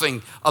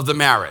blessing of the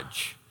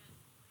marriage.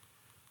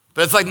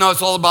 But it's like, no,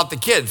 it's all about the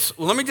kids.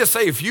 Well, let me just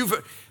say,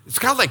 it's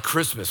kind of like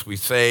Christmas. We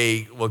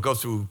say, we'll go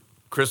through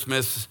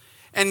Christmas,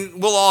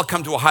 and we'll all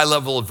come to a high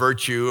level of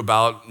virtue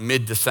about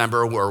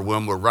mid-December or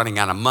when we're running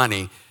out of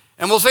money.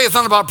 And we'll say it's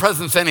not about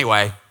presents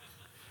anyway,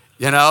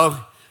 you know,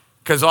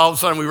 because all of a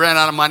sudden we ran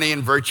out of money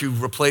and virtue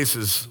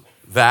replaces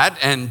that.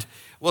 And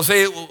we'll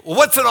say, well,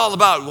 what's it all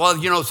about? Well,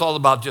 you know, it's all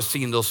about just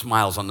seeing those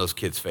smiles on those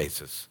kids'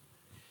 faces.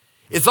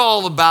 It's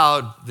all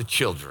about the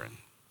children.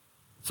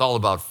 It's all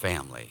about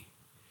family.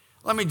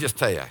 Let me just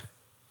tell you,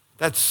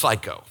 that's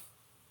psycho.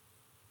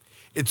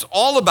 It's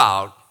all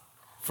about,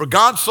 for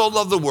God so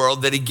loved the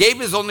world that he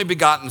gave his only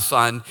begotten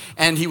son,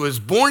 and he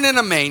was born in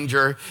a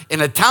manger in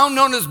a town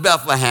known as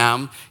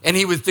Bethlehem, and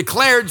he was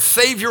declared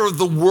Savior of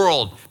the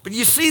world. But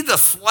you see the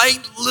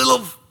slight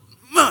little,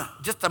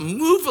 just to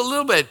move a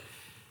little bit,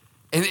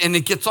 and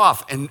it gets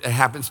off, and it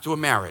happens to a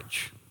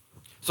marriage.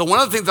 So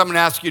one of the things I'm going to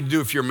ask you to do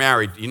if you're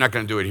married, you're not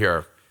going to do it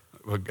here.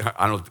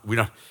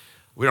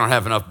 We don't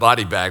have enough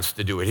body bags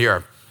to do it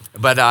here.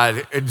 But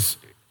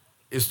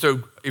is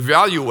to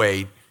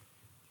evaluate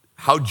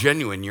how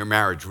genuine your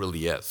marriage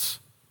really is.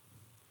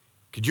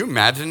 Could you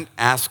imagine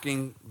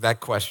asking that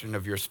question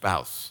of your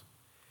spouse?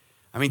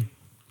 I mean,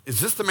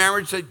 is this the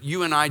marriage that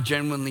you and I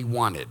genuinely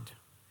wanted?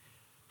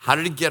 How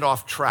did it get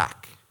off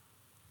track?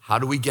 How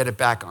do we get it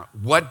back on?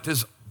 What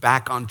does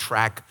back on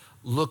track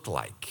look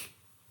like?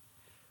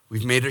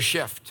 We've made a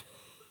shift.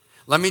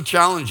 Let me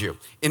challenge you,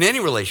 in any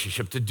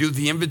relationship, to do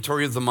the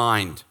inventory of the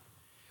mind.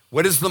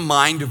 What is the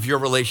mind of your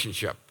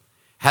relationship?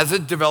 Has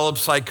it developed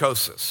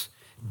psychosis?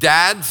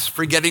 Dads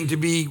forgetting to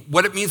be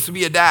what it means to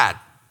be a dad.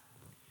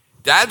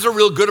 Dads are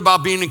real good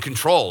about being in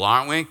control,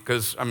 aren't we?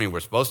 Because, we're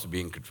supposed to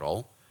be in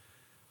control.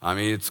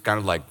 It's kind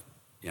of like,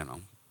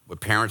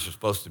 what parents are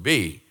supposed to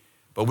be.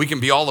 But we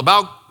can be all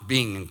about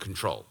being in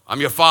control.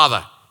 I'm your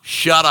father.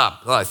 Shut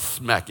up. Oh, I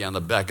smack you on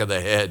the back of the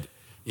head,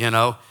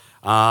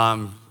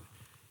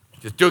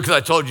 Just do it because I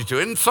told you to.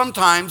 And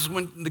sometimes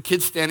when the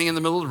kid's standing in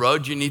the middle of the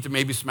road, you need to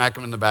maybe smack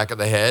him in the back of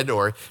the head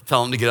or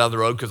tell him to get out of the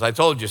road because I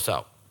told you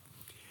so.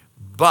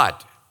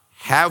 But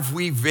have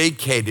we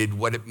vacated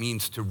what it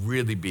means to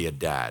really be a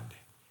dad?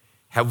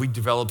 Have we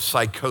developed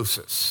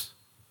psychosis?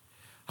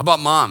 How about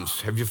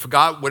moms? Have you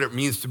forgot what it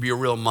means to be a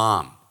real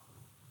mom?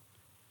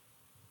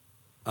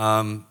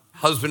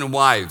 Husband and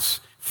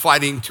wives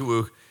fighting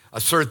to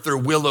assert their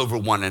will over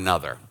one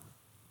another.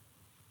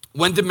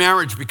 When did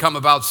marriage become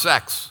about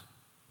sex?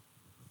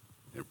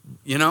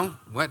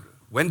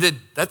 When did,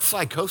 that's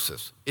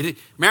psychosis.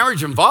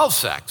 Marriage involves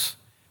sex,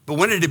 but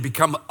when did it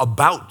become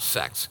about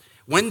sex?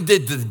 When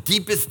did the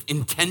deepest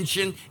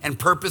intention and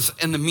purpose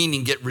and the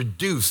meaning get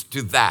reduced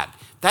to that?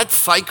 That's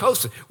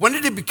psychosis. When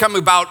did it become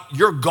about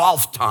your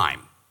golf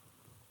time?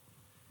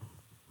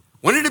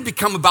 When did it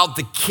become about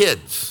the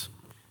kids?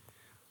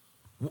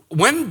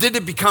 When did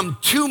it become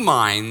two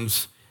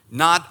minds,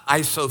 not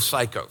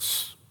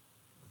isopsychos?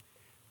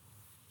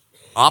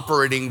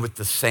 Operating with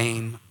the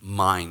same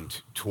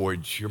mind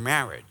towards your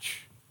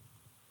marriage.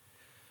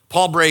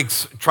 Paul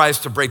tries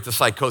to break the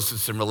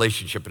psychosis in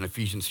relationship in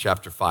Ephesians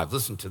chapter 5.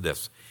 Listen to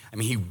this.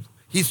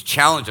 He's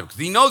challenged them because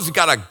he knows he's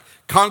got a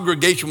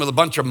congregation with a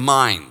bunch of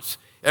minds.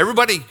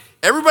 Everybody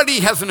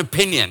has an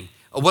opinion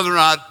of whether or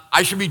not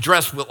I should be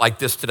dressed like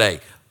this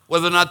today,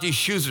 whether or not these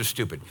shoes are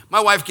stupid. My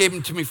wife gave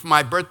them to me for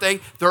my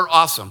birthday. They're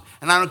awesome.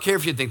 And I don't care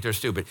if you think they're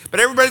stupid. But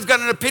everybody's got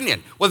an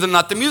opinion, whether or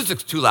not the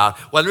music's too loud,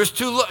 whether it's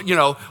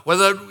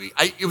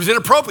it was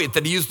inappropriate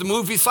that he used the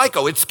movie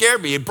Psycho. It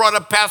scared me. It brought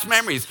up past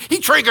memories. He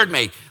triggered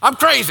me. I'm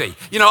crazy.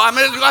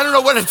 I don't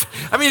know what it's,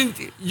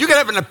 you can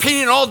have an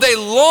opinion all day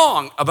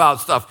long about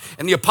stuff.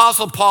 And the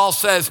Apostle Paul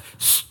says,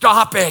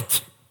 stop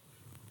it.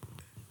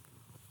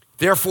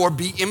 Therefore,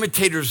 be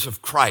imitators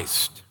of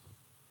Christ.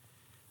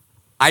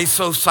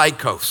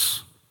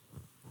 Isopsychos.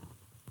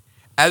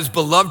 As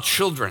beloved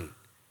children,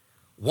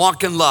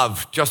 walk in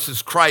love just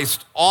as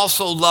Christ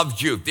also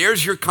loved you.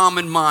 There's your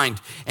common mind,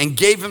 and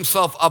gave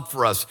himself up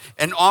for us,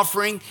 an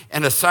offering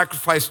and a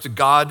sacrifice to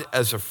God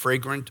as a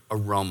fragrant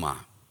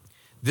aroma.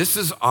 This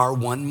is our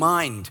one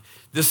mind.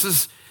 This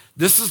is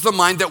the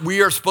mind that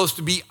we are supposed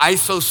to be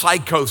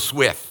isopsychos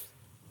with.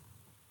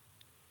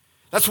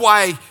 That's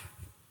why,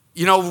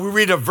 we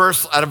read a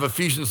verse out of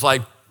Ephesians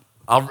like,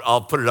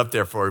 I'll put it up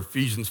there for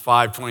Ephesians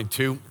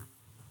 5:22.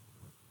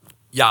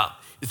 Yeah,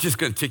 it's just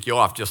going to tick you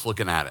off just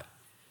looking at it.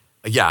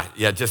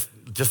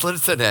 Just let it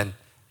sit in.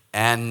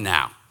 And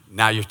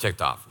now you're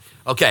ticked off.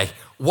 Okay,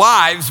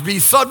 wives, be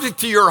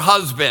subject to your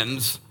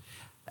husbands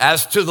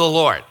as to the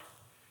Lord.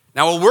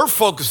 Now, what we're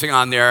focusing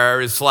on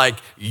there is like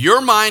your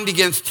mind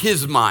against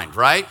his mind,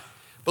 right?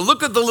 But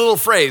look at the little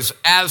phrase,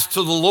 as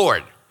to the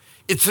Lord.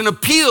 It's an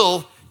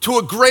appeal to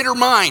a greater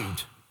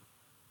mind.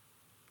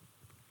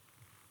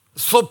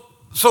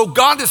 So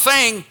God is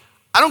saying,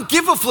 I don't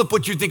give a flip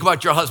what you think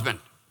about your husband.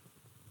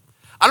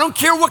 I don't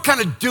care what kind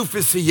of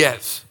doofus he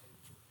is.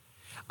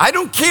 I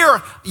don't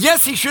care.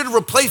 Yes, he should have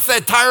replaced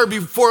that tire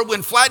before it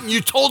went flat, and you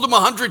told him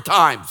 100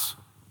 times.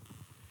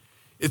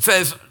 It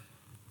says,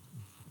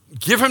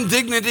 give him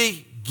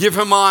dignity, give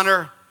him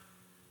honor,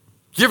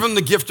 give him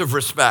the gift of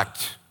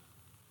respect.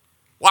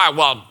 Why?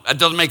 Well, that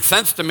doesn't make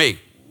sense to me.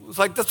 It's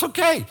like, that's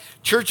okay.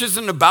 Church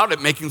isn't about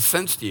it making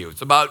sense to you.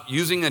 It's about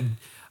using an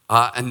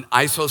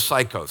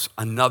isopsychos,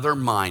 another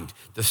mind,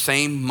 the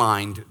same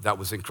mind that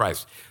was in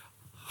Christ.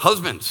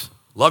 Husbands,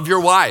 love your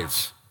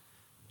wives,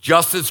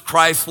 just as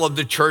Christ loved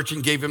the church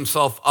and gave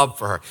himself up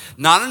for her.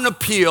 Not an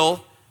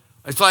appeal.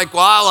 It's like,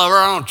 well, I love her.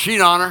 I don't cheat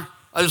on her.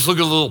 I just look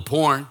at a little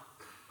porn,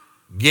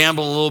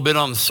 gamble a little bit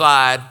on the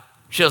side.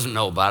 She doesn't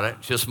know about it.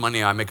 It's just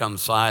money I make on the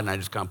side, and I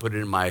just kind of put it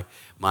in my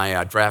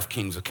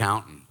DraftKings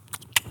account. And,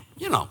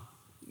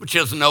 but she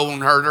doesn't know,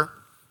 won't hurt her,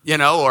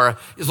 or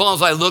as long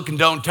as I look and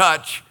don't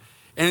touch.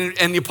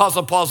 And the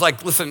Apostle Paul's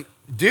like, listen,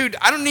 dude,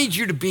 I don't need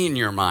you to be in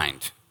your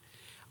mind.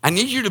 I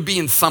need you to be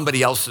in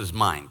somebody else's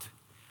mind.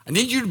 I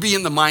need you to be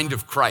in the mind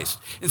of Christ.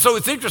 And so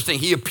it's interesting.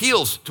 He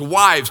appeals to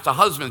wives, to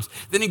husbands.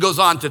 Then he goes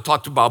on to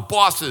talk about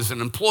bosses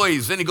and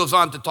employees. Then he goes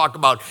on to talk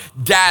about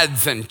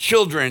dads and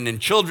children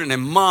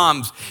and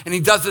moms. And he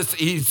does this,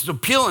 he's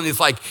appealing to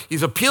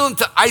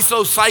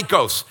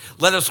isopsychos.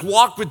 Let us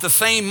walk with the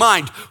same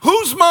mind.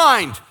 Whose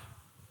mind?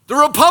 The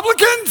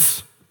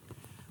Republicans?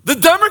 The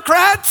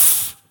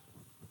Democrats?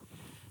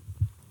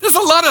 There's a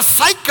lot of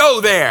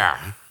psycho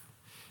there.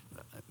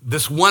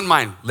 This one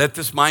mind, let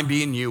this mind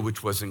be in you,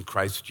 which was in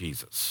Christ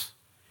Jesus.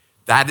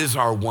 That is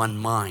our one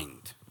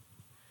mind.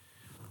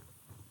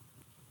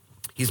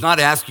 He's not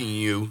asking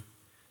you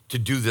to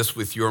do this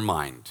with your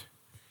mind.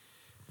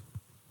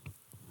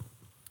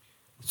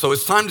 So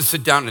it's time to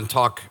sit down and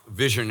talk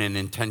vision and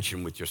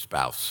intention with your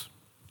spouse.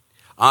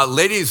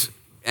 Ladies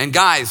and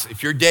guys,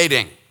 if you're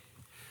dating,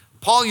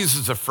 Paul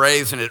uses a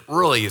phrase, and it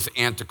really is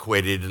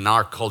antiquated in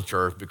our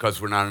culture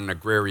because we're not an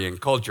agrarian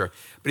culture.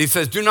 But he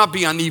says, do not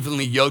be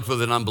unevenly yoked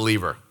with an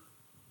unbeliever.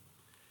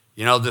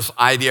 This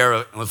idea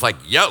of, it's like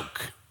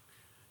yoke.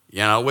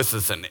 What's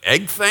this, an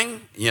egg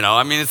thing?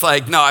 It's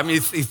like, no,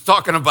 he's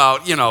talking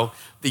about,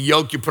 the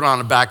yoke you put on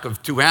the back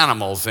of two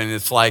animals. And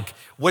it's like,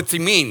 what's he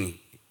mean?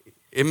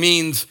 It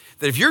means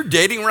that if you're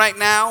dating right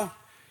now,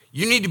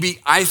 you need to be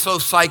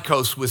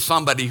isopsychos with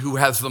somebody who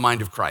has the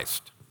mind of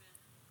Christ.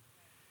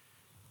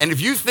 And if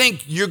you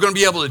think you're going to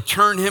be able to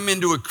turn him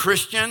into a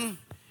Christian,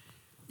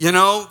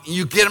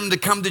 you get him to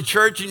come to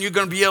church and you're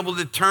going to be able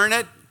to turn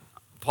it,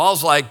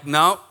 Paul's like,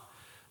 no,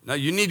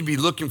 you need to be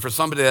looking for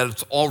somebody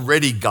that's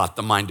already got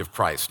the mind of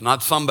Christ,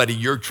 not somebody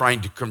you're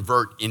trying to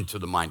convert into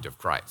the mind of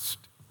Christ.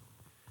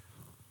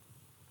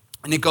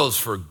 And it goes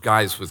for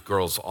guys with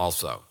girls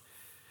also.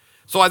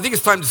 So I think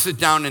it's time to sit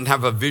down and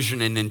have a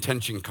vision and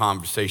intention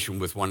conversation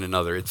with one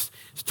another. It's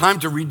time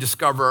to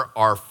rediscover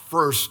our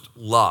first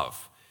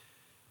love.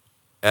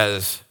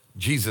 As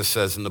Jesus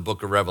says in the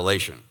book of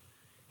Revelation.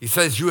 He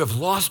says, you have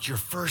lost your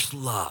first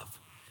love.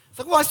 It's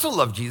like, well, I still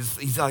love Jesus.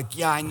 He's like,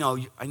 yeah, I know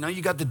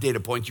you got the data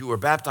point. You were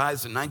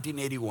baptized in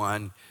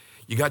 1981.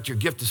 You got your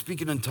gift of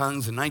speaking in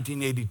tongues in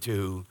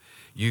 1982.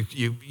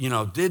 You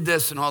did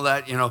this and all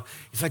that,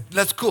 He's like,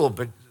 that's cool,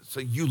 but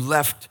so you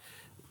left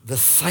the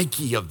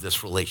psyche of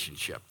this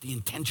relationship, the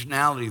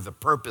intentionality, the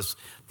purpose,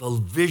 the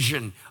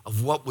vision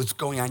of what was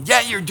going on.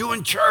 Yeah, you're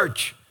doing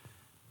church.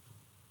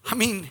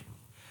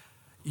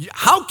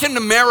 How can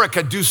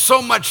America do so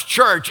much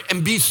church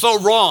and be so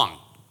wrong?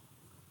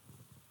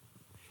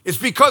 It's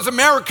because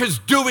America's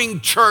doing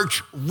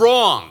church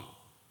wrong.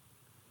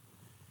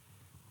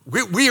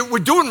 We're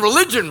doing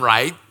religion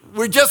right.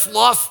 We just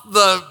lost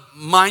the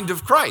mind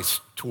of Christ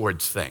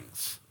towards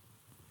things.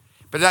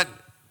 But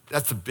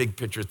that's a big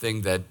picture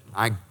thing that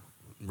I'm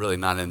really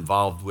not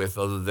involved with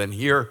other than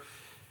here.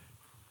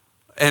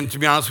 And to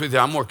be honest with you,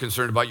 I'm more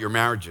concerned about your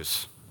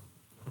marriages.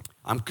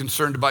 I'm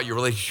concerned about your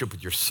relationship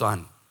with your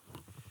son.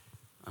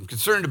 I'm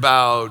concerned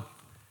about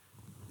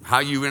how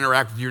you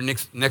interact with your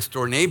next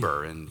door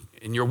neighbor and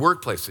in your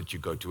workplace that you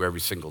go to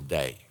every single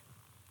day.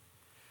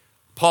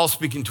 Paul,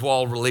 speaking to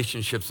all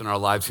relationships in our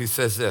lives, he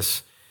says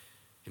this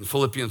in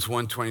Philippians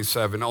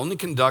 1:27, only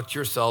conduct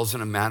yourselves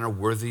in a manner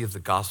worthy of the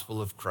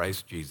gospel of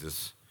Christ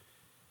Jesus,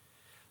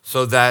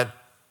 so that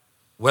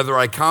whether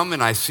I come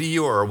and I see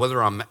you or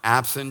whether I'm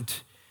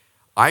absent,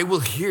 I will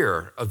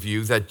hear of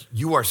you that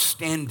you are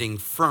standing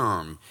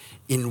firm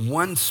in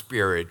one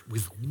spirit,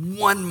 with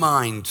one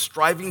mind,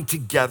 striving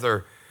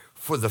together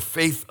for the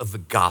faith of the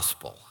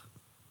gospel.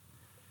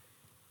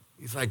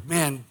 He's like,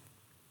 man,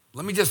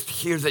 let me just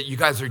hear that you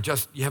guys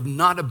you have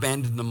not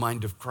abandoned the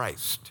mind of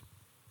Christ.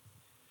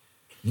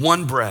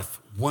 One breath,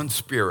 one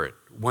spirit,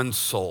 one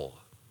soul.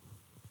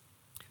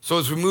 So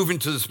as we move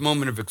into this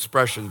moment of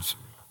expressions,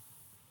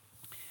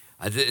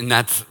 and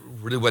that's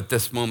really what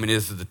this moment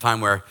is the time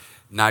where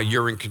now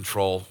you're in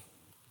control,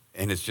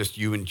 and it's just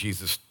you and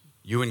Jesus,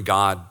 you and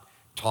God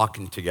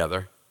talking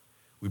together.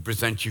 We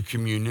present you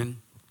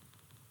communion.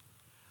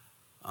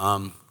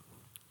 But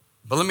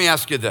let me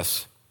ask you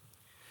this.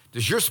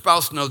 Does your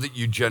spouse know that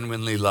you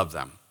genuinely love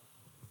them?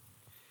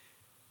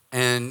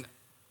 And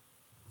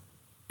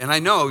I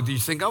know, do you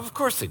think, oh, of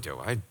course they do.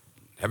 I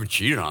haven't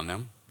cheated on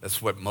them.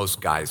 That's what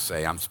most guys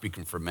say. I'm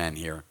speaking for men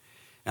here.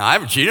 Now, I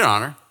haven't cheated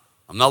on her.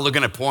 I'm not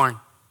looking at porn.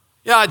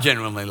 Yeah, I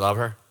genuinely love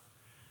her.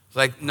 It's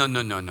like,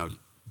 no.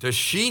 Does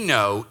she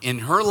know in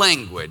her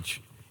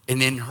language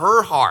and in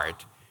her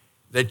heart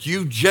that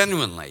you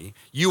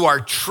are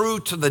true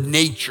to the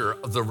nature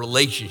of the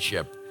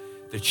relationship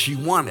that she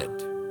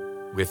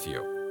wanted with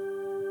you?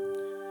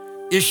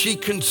 Is she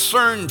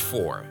concerned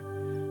for,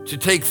 to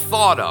take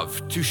thought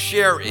of, to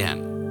share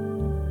in?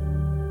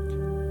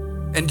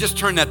 And just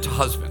turn that to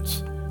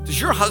husbands.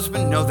 Does your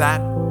husband know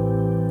that?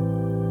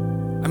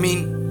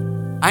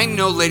 I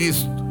know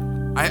ladies,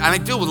 I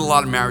deal with a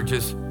lot of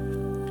marriages.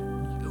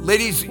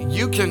 ladies,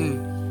 you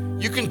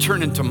can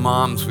turn into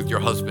moms with your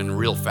husband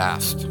real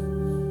fast.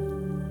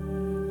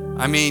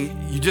 I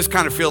mean, you just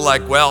kind of feel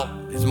like, well,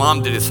 his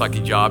mom did a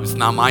sucky job. It's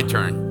now my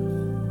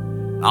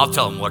turn. I'll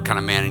tell him what kind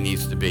of man he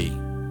needs to be.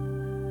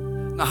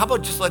 Now, how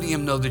about just letting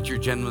him know that you're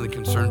genuinely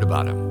concerned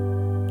about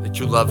him, that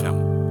you love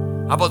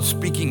him? How about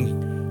speak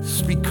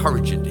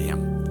courage into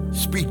him,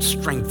 speak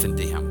strength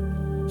into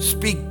him,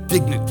 speak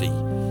dignity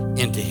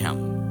into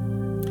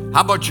him?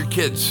 How about your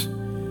kids?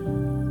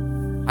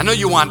 I know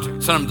you want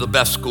to send them to the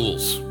best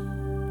schools.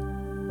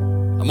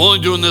 I'm only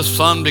doing this,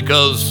 son,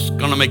 because it's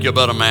going to make you a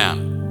better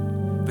man.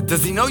 But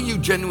does he know you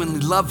genuinely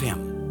love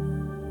him?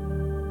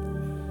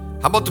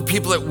 How about the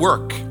people at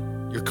work,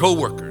 your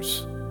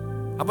coworkers?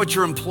 How about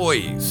your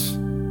employees?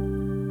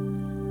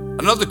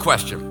 Another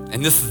question,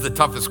 and this is the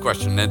toughest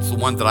question, and it's the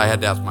one that I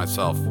had to ask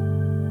myself.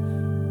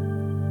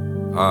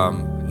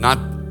 Not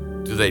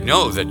do they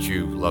know that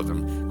you love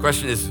them? The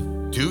question is,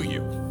 do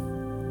you?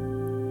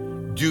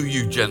 Do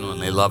you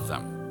genuinely love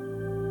them?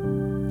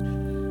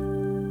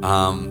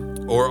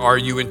 Or are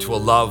you into a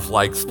love,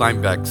 like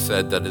Steinbeck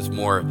said, that is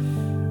more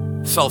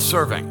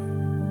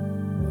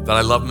self-serving? That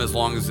I love them as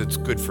long as it's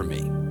good for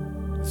me,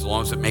 as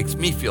long as it makes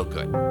me feel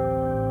good.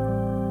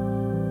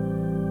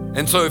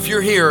 And so if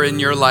you're here and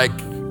you're like,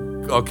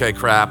 okay,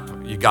 crap,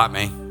 you got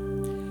me,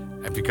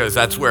 and because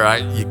that's where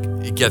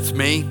it gets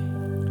me,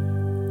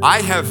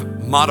 I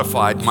have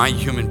modified my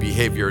human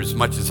behavior as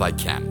much as I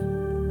can.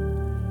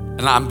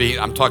 And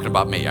I'm talking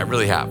about me. I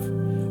really have.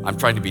 I'm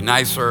trying to be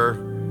nicer.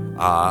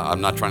 I'm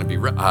not trying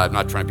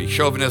to be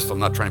chauvinist. I'm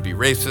not trying to be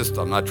racist.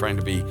 I'm not trying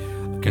to be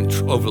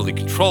overly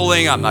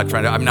controlling.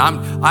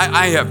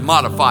 I have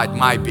modified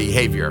my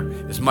behavior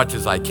as much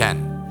as I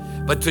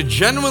can. But to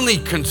genuinely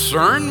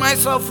concern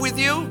myself with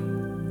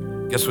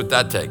you, guess what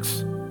that takes?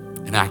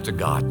 An act of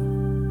God.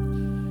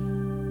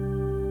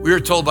 We are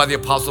told by the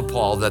Apostle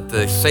Paul that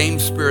the same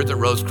Spirit that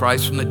rose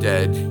Christ from the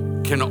dead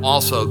can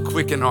also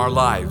quicken our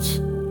lives.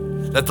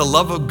 That the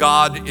love of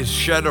God is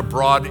shed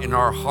abroad in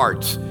our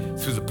hearts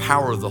through the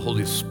power of the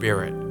Holy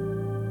Spirit.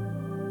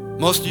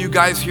 Most of you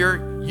guys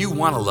here, you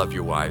want to love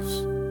your wives.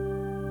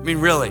 I mean,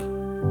 really.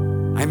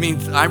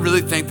 I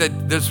really think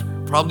that there's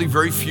probably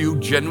very few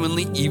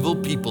genuinely evil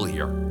people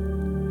here.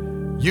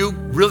 You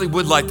really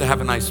would like to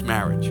have a nice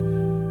marriage.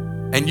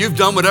 And you've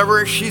done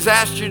whatever she's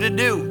asked you to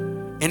do.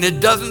 And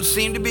it doesn't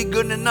seem to be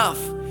good enough.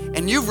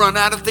 And you've run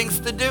out of things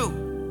to do.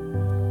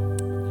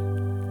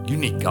 You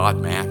need God,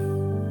 man.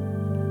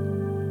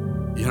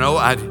 You know,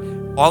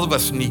 all of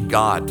us need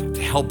God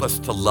to help us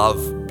to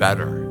love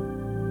better.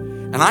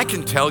 And I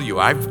can tell you,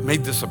 I've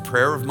made this a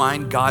prayer of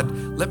mine. God,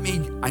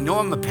 I know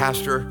I'm a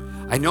pastor.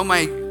 I know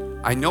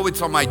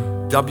it's on my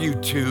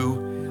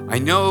W-2. I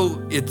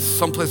know it's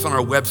someplace on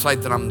our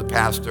website that I'm the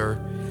pastor.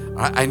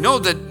 I know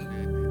that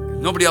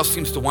nobody else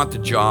seems to want the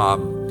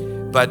job,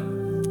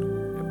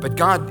 but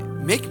God,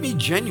 make me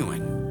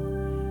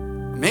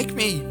genuine. Make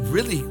me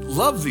really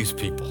love these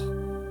people.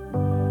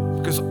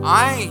 Because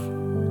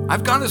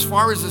I've gone as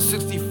far as a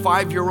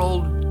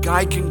 65-year-old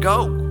guy can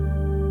go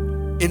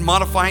in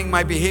modifying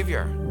my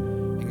behavior.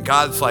 And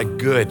God's like,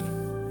 good.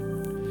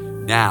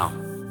 Now,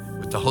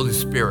 with the Holy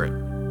Spirit,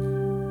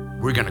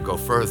 we're going to go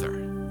further.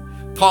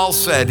 Paul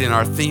said in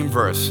our theme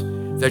verse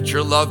that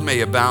your love may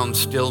abound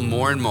still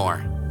more and more,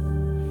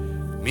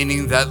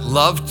 meaning that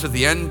love to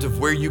the end of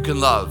where you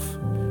can love.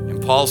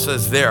 And Paul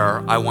says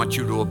there, I want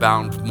you to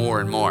abound more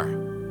and more.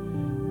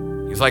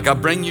 He's like, I'll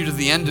bring you to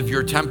the end of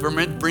your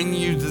temperament, bring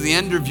you to the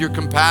end of your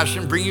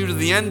compassion, bring you to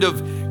the end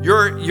of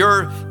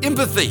your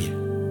empathy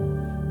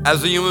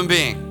as a human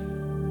being.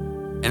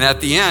 And at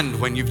the end,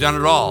 when you've done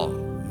it all,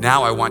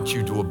 now I want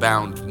you to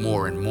abound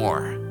more and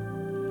more.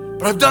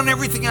 But I've done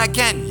everything I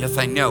can. Yes,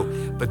 I know.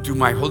 But through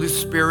my Holy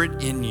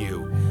Spirit in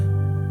you,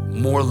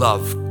 more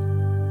love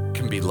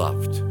can be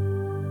loved.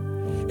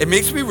 It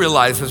makes me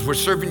realize as we're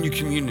serving you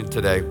communion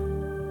today,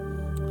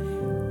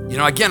 you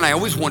know, again, I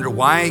always wonder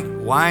why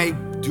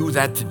do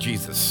that to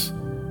Jesus?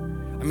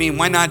 I mean,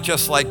 why not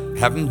just like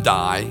have him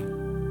die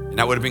and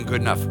that would have been good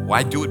enough?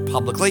 Why do it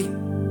publicly?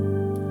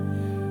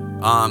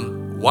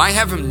 Why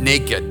have him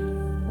naked?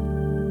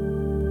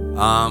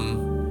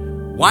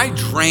 Why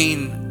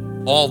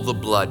drain all the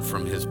blood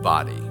from his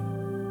body?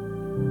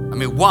 I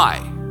mean, why?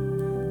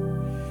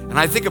 And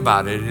I think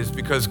about it is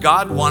because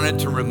God wanted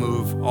to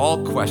remove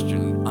all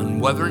question on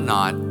whether or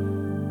not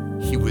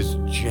he was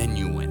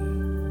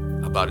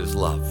genuine about his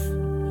love.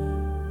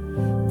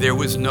 There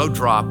was no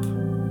drop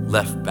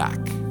left back.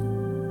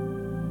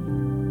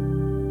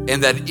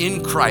 And that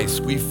in Christ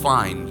we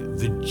find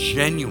the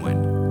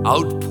genuine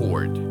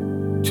outpoured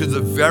to the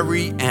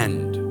very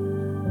end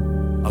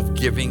of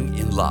giving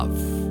in love.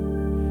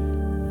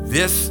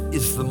 This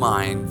is the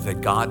mind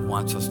that God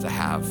wants us to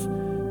have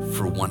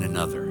for one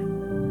another.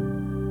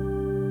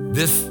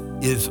 This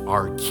is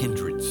our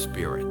kindred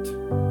spirit.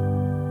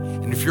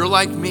 And if you're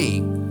like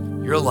me,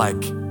 you're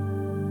like,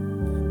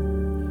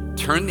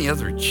 turn the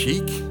other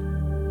cheek?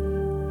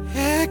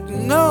 Heck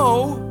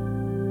no.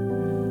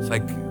 It's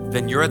like,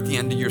 then you're at the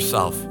end of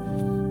yourself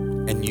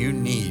and you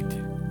need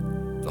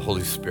the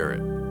Holy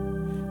Spirit.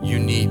 you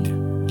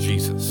need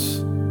Jesus.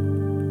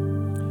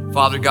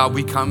 Father God,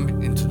 we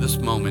come into this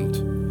moment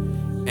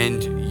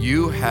and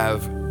you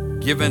have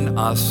given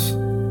us a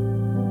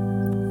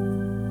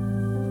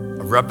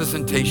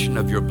representation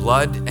of your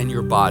blood and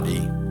your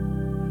body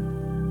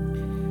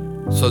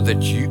so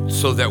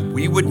that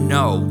we would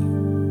know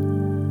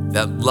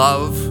that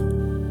love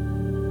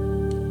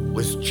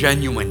was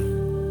genuine,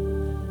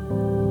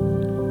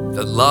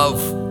 that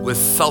love was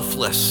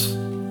selfless,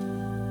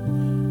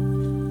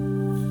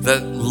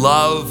 that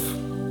love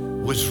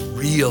was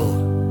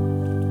real.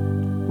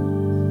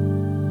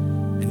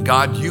 And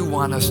God, you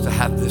want us to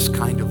have this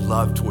kind of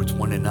love towards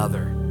one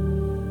another.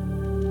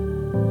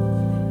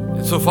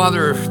 And so,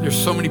 Father,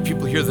 there's so many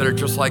people here that are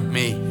just like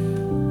me.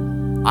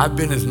 I've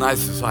been as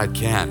nice as I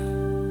can.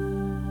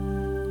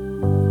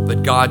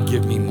 But God,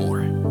 give me more.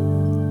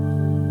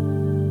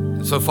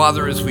 And so,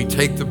 Father, as we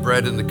take the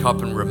bread and the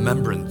cup in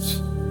remembrance,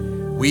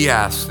 we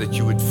ask that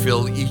you would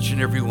fill each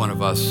and every one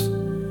of us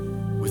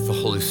with the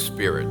Holy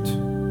Spirit,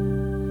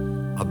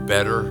 a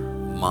better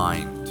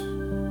mind.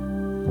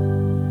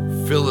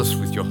 Fill us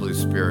with your Holy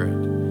Spirit.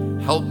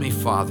 Help me,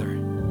 Father.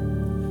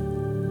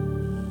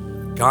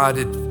 God,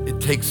 it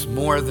takes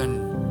more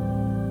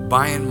than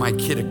buying my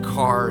kid a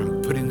car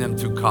and putting them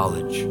through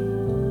college.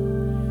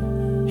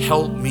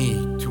 Help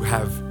me to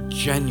have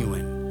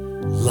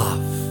genuine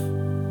love.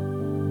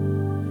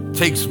 It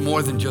takes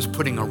more than just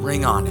putting a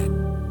ring on it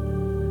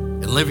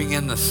and living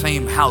in the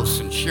same house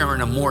and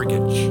sharing a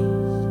mortgage.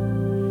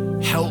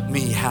 Help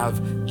me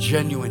have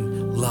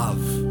genuine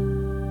love.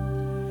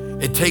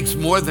 It takes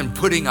more than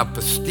putting up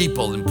a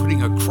steeple and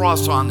putting a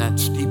cross on that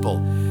steeple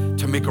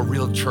to make a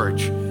real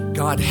church.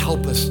 God,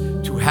 help us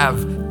to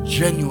have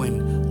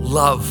genuine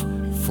love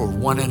for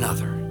one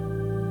another.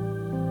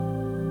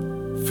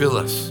 Fill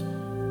us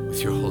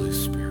with your Holy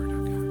Spirit.